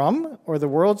largest drum or the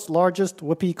world's largest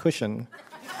whoopee cushion?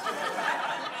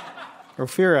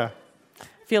 Ophira. I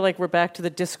feel like we're back to the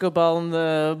disco ball and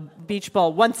the beach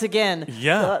ball once again.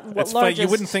 Yeah. That's funny. You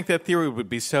wouldn't think that theory would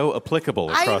be so applicable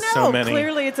across I know. so many.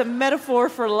 Clearly, it's a metaphor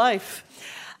for life.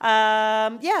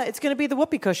 Yeah, it's going to be the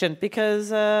whoopee cushion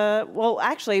because,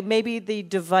 actually, maybe the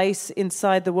device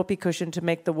inside the whoopee cushion to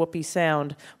make the whoopee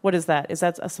sound. What is that? Is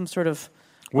that some sort of...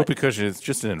 Whoopee cushion is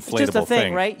just an inflatable It's just a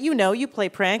thing, right? You know, you play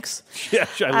pranks. Yeah,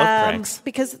 I love pranks.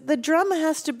 Because the drum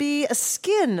has to be a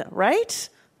skin, right?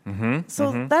 Mm-hmm.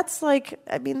 So that's like,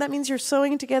 I mean, that means you're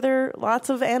sewing together lots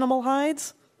of animal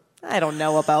hides? I don't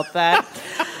know about that.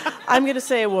 I'm going to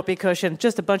say a whoopee cushion,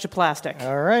 just a bunch of plastic.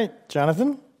 All right.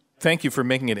 Jonathan? Thank you for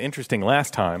making it interesting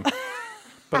last time.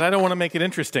 But I don't want to make it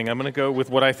interesting. I'm going to go with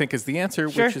what I think is the answer,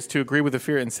 Sure. which is to agree with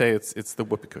Afir and say it's the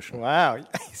whoopee cushion. Wow.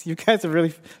 You guys have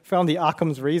really found the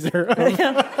Occam's razor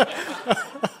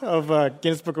of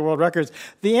Guinness Book of World Records.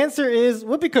 The answer is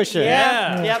whoopee cushion.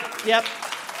 Yeah. Yep.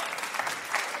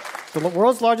 The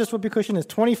world's largest whoopee cushion is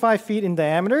 25 feet in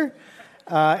diameter,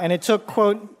 and it took,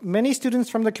 quote, many students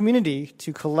from the community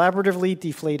to collaboratively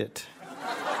deflate it.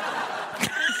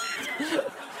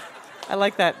 I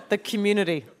like that. The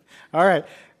community. All right.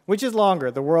 Which is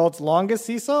longer, the world's longest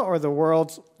seesaw or the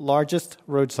world's largest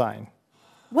road sign?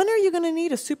 When are you going to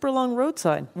need a super long road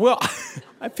sign? Well,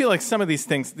 I feel like some of these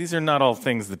things, these are not all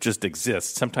things that just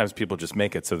exist. Sometimes people just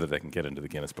make it so that they can get into the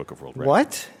Guinness Book of World Records.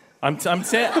 What? I'm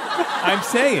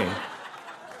saying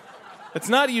it's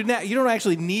not you don't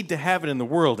actually need to have it in the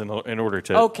world in order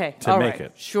to make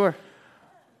it. Sure.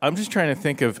 I'm just trying to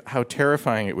think of how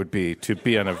terrifying it would be to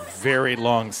be on a very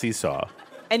long seesaw.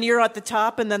 And you're at the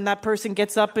top, and then that person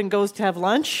gets up and goes to have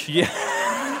lunch? Yeah.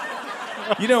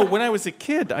 You know, when I was a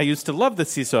kid, I used to love the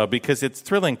seesaw because it's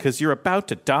thrilling because you're about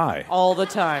to die. All the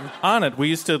time. On it, we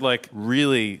used to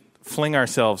really fling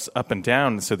ourselves up and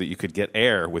down so that you could get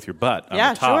air with your butt on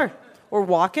the top. Sure. Or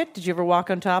walk it? Did you ever walk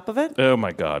on top of it? Oh,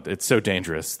 my God. It's so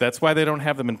dangerous. That's why they don't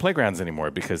have them in playgrounds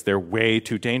anymore, because they're way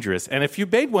too dangerous. And if you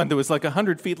made one that was like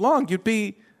 100 feet long, you'd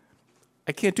be,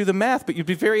 I can't do the math, but you'd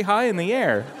be very high in the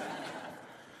air.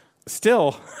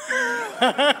 Still,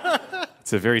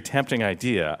 it's a very tempting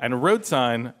idea. And a road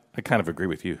sign, I kind of agree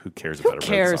with you. Who cares about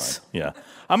a road sign? Yeah.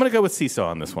 I'm going to go with seesaw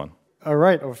on this one. All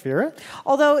right, Ophira.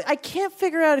 Although I can't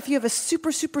figure out if you have a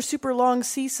super, super, super long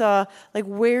seesaw, like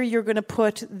where you're going to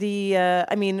put the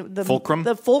fulcrum.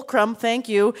 The fulcrum. Thank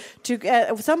you.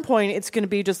 At some point, it's going to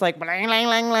be just like blang, blang,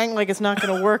 blang, blang. Like it's not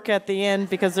going to work at the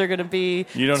end because they're going to be.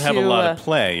 You don't have a lot of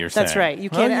play. You're saying that's right. You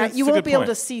can't. You won't be able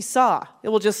to seesaw. It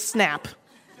will just snap.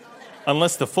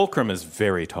 Unless the fulcrum is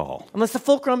very tall. Unless the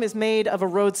fulcrum is made of a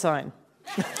road sign.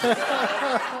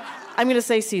 I'm going to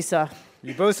say seesaw.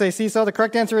 You both say seesaw. The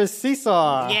correct answer is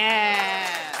seesaw. Yeah.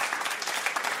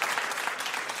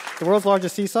 The world's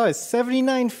largest seesaw is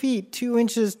 79 feet, 2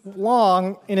 inches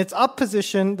long. In its up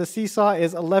position, the seesaw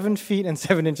is 11 feet and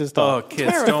 7 inches tall. Oh,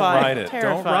 kids, don't ride it.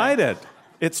 Don't ride it.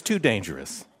 It's too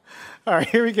dangerous. All right,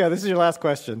 here we go. This is your last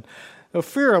question.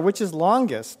 Ophira, which is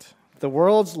longest? The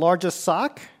world's largest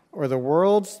sock or the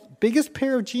world's biggest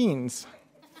pair of jeans?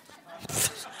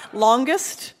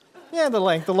 Longest? Yeah, the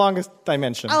length, the longest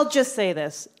dimension. I'll just say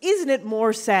this. Isn't it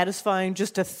more satisfying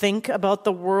just to think about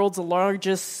the world's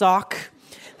largest sock?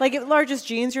 Like, largest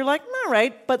jeans, you're like, all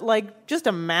right, but like just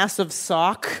a massive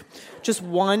sock, just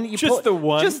one. The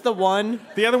one? Just the one.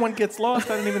 The other one gets lost.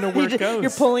 I don't even know where it goes.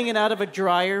 You're pulling it out of a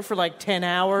dryer for like 10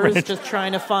 hours, right. Just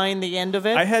trying to find the end of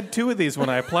it. I had 2 of these when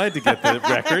I applied to get the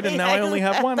record, and now I only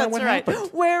have one. That's right. Happened?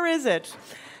 Where is it?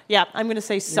 Yeah, I'm going to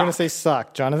say sock. You're going to say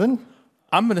sock. Jonathan?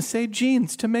 I'm going to say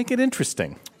jeans to make it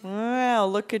interesting. Well,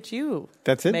 look at you.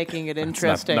 That's it? Making it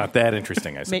interesting. Not that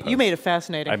interesting, I suppose. You made it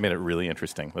fascinating. I made it really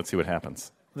interesting. Let's see what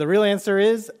happens. The real answer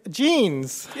is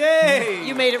jeans. Yay!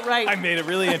 You made it right. I made it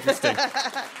really interesting.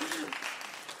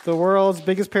 The world's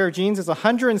biggest pair of jeans is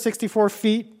 164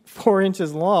 feet, 4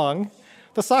 inches long.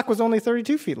 The sock was only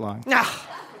 32 feet long.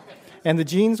 And the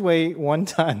jeans weigh 1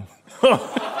 ton. Oh,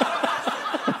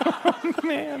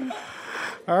 man.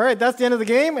 All right, that's the end of the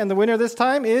game, and the winner this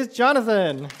time is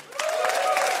Jonathan.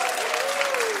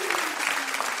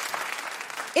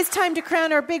 It's time to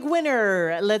crown our big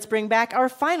winner. Let's bring back our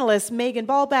finalist, Megan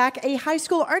Ballback, a high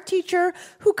school art teacher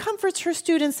who comforts her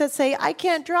students that say, I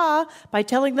can't draw, by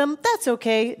telling them, that's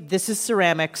okay, this is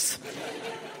ceramics.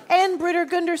 And Britta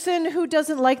Gunderson, who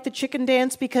doesn't like the chicken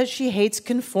dance because she hates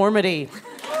conformity.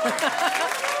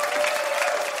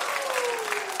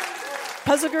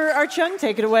 Puzzleger Archung,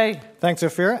 take it away. Thanks,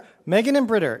 Ophira. Megan and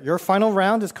Britta, your final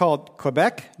round is called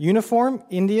Quebec, Uniform,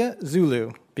 India,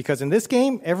 Zulu. Because in this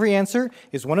game, every answer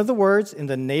is one of the words in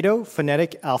the NATO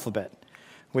phonetic alphabet,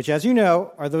 which, as you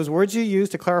know, are those words you use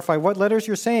to clarify what letters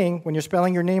you're saying when you're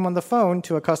spelling your name on the phone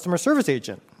to a customer service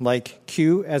agent, like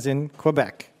Q as in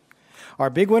Quebec. Our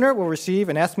big winner will receive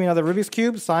an Ask Me Another Rubik's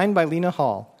Cube signed by Lena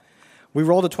Hall. We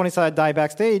rolled a 20-sided die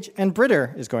backstage, and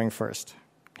Britta is going first.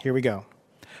 Here we go.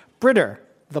 Britta,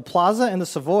 the Plaza and the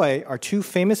Savoy are 2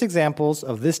 famous examples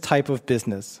of this type of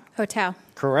business. Hotel.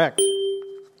 Correct.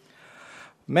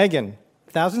 Megan,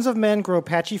 thousands of men grow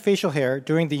patchy facial hair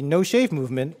during the no-shave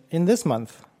movement in this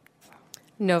month.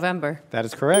 November. That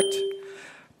is correct.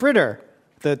 Britta,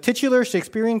 the titular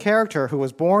Shakespearean character who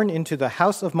was born into the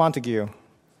House of Montague.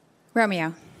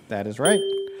 Romeo. That is right.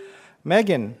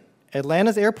 Megan,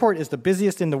 Atlanta's airport is the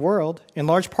busiest in the world, in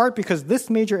large part because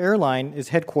this major airline is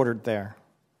headquartered there.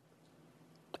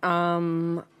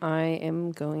 I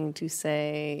am going to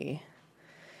say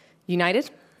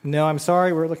United. No, I'm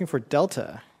sorry. We're looking for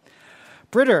Delta.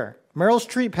 Britta, Meryl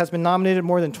Streep has been nominated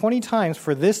more than 20 times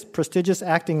for this prestigious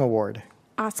acting award.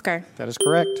 Oscar. That is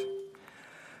correct.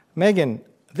 Megan,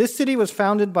 this city was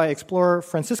founded by explorer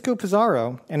Francisco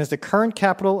Pizarro and is the current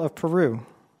capital of Peru.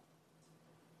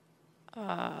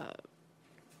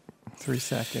 3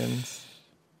 seconds.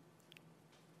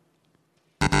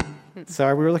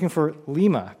 Sorry, we were looking for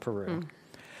Lima, Peru.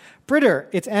 Britta,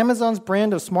 it's Amazon's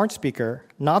brand of smart speaker,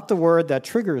 not the word that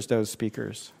triggers those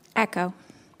speakers. Echo.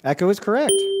 Echo is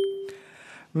correct.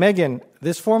 Megan,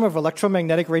 this form of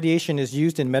electromagnetic radiation is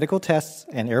used in medical tests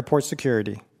and airport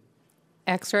security.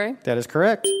 X-ray. That is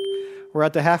correct. We're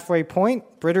at the halfway point.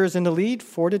 Britta is in the lead,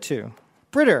 4-2.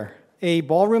 Britta, a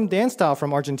ballroom dance style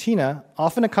from Argentina,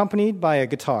 often accompanied by a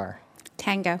guitar.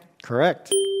 Tango.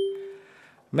 Correct.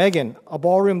 Megan, a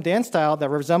ballroom dance style that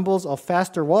resembles a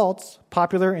faster waltz,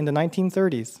 popular in the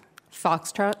 1930s.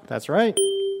 Foxtrot. That's right.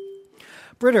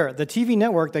 Britta, the TV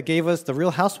network that gave us The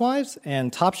Real Housewives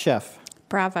and Top Chef.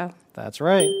 Bravo. That's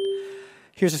right.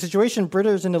 Here's the situation. Britta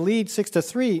is in the lead,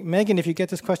 6-3. Megan, if you get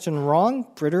this question wrong,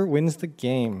 Britta wins the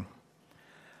game.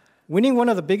 Winning one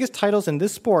of the biggest titles in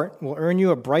this sport will earn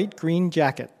you a bright green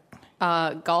jacket.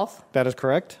 Golf. That is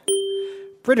correct.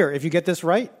 Britter, if you get this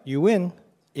right, you win.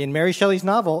 In Mary Shelley's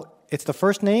novel, it's the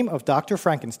first name of Dr.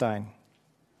 Frankenstein.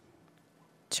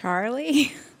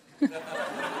 Charlie?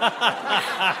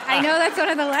 I know that's one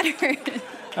of the letters.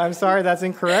 I'm sorry, that's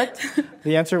incorrect.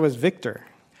 The answer was Victor.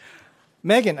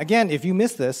 Megan, again, if you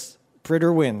miss this,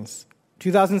 Britter wins.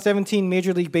 2017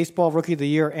 Major League Baseball Rookie of the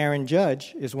Year Aaron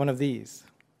Judge is one of these.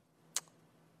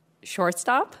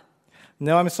 Shortstop?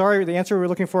 No, I'm sorry. The answer we're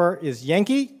looking for is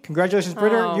Yankee. Congratulations,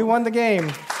 Britter. Oh. You won the game.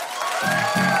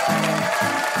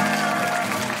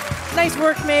 Nice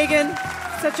work, Megan.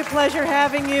 Such a pleasure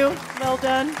having you. Well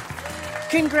done.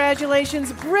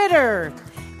 Congratulations, Britter.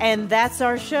 And that's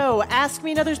our show. Ask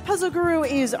Me Another's puzzle guru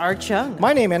is Art Chung.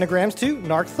 My name anagrams to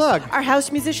Narc Thug. Our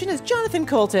house musician is Jonathan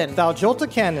Colton. Thou Jolta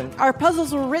Cannon. Our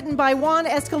puzzles were written by Juan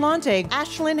Escalante,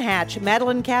 Ashlyn Hatch,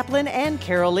 Madeline Kaplan, and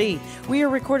Carol Lee. We are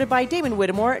recorded by Damon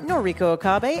Whittemore, Noriko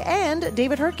Okabe, and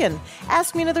David Hurtgen.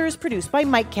 Ask Me Another is produced by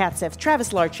Mike Katzef, Travis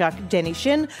Larchuk, Denny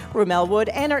Shin, Romel Wood,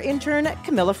 and our intern,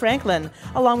 Camilla Franklin,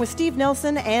 along with Steve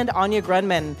Nelson and Anya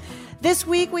Grunman. This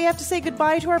week, we have to say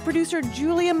goodbye to our producer,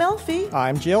 Julia Melfi.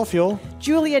 I'm Jail Fuel.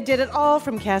 Julia did it all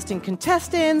from casting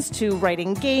contestants to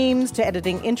writing games to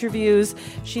editing interviews.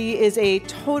 She is a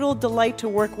total delight to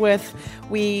work with.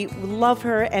 We love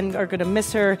her and are going to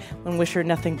miss her and wish her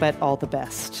nothing but all the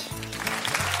best.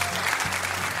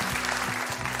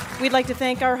 We'd like to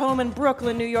thank our home in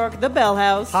Brooklyn, New York, the Bell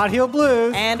House. Hot Heel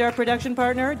Blues. And our production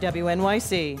partner,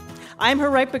 WNYC. I'm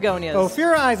her right begonias.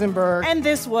 Ophira Eisenberg. And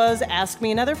this was Ask Me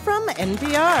Another from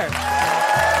NPR.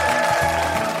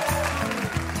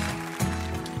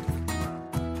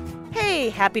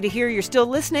 Hey, happy to hear you're still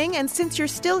listening. And since you're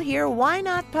still here, why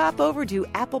not pop over to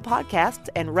Apple Podcasts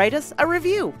and write us a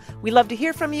review? We love to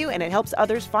hear from you, and it helps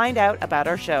others find out about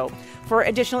our show. For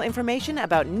additional information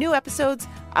about new episodes,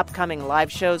 upcoming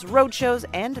live shows, road shows,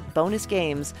 and bonus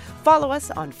games, follow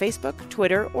us on Facebook,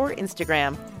 Twitter, or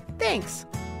Instagram. Thanks.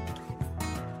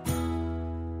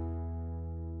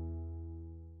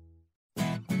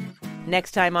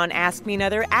 Next time on Ask Me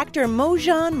Another, actor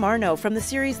Mojan Marno from the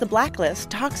series The Blacklist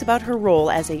talks about her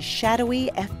role as a shadowy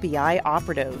FBI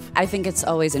operative. I think it's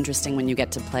always interesting when you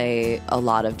get to play a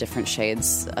lot of different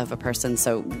shades of a person.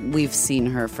 So we've seen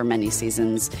her for many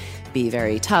seasons be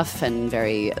very tough and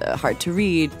very hard to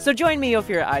read. So join me,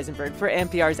 Ophira Eisenberg, for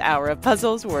NPR's Hour of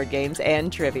Puzzles, Word Games,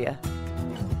 and Trivia.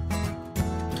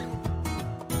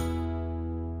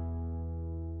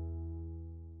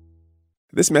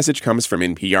 This message comes from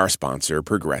NPR sponsor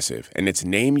Progressive, and it's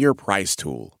Name Your Price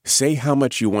tool. Say how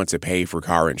much you want to pay for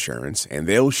car insurance, and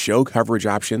they'll show coverage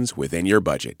options within your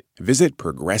budget. Visit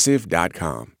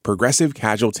Progressive.com. Progressive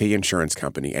Casualty Insurance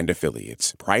Company and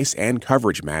Affiliates. Price and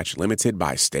coverage match limited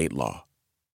by state law.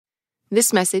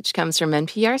 This message comes from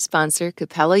NPR sponsor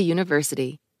Capella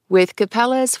University. With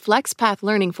Capella's FlexPath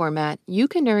learning format, you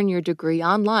can earn your degree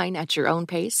online at your own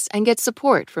pace and get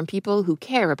support from people who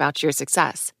care about your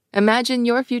success. Imagine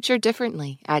your future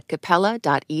differently at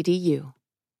capella.edu.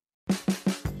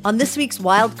 On this week's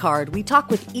Wild Card, we talk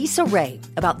with Issa Rae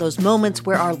about those moments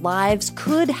where our lives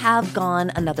could have gone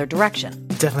another direction.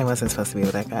 Definitely wasn't supposed to be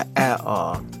with that guy at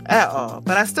all. At all.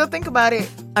 But I still think about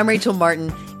it. I'm Rachel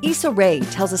Martin. Issa Rae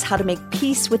tells us how to make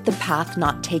peace with the path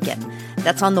not taken.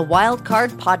 That's on the Wild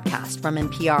Card podcast from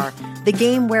NPR, the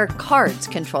game where cards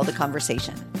control the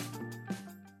conversation.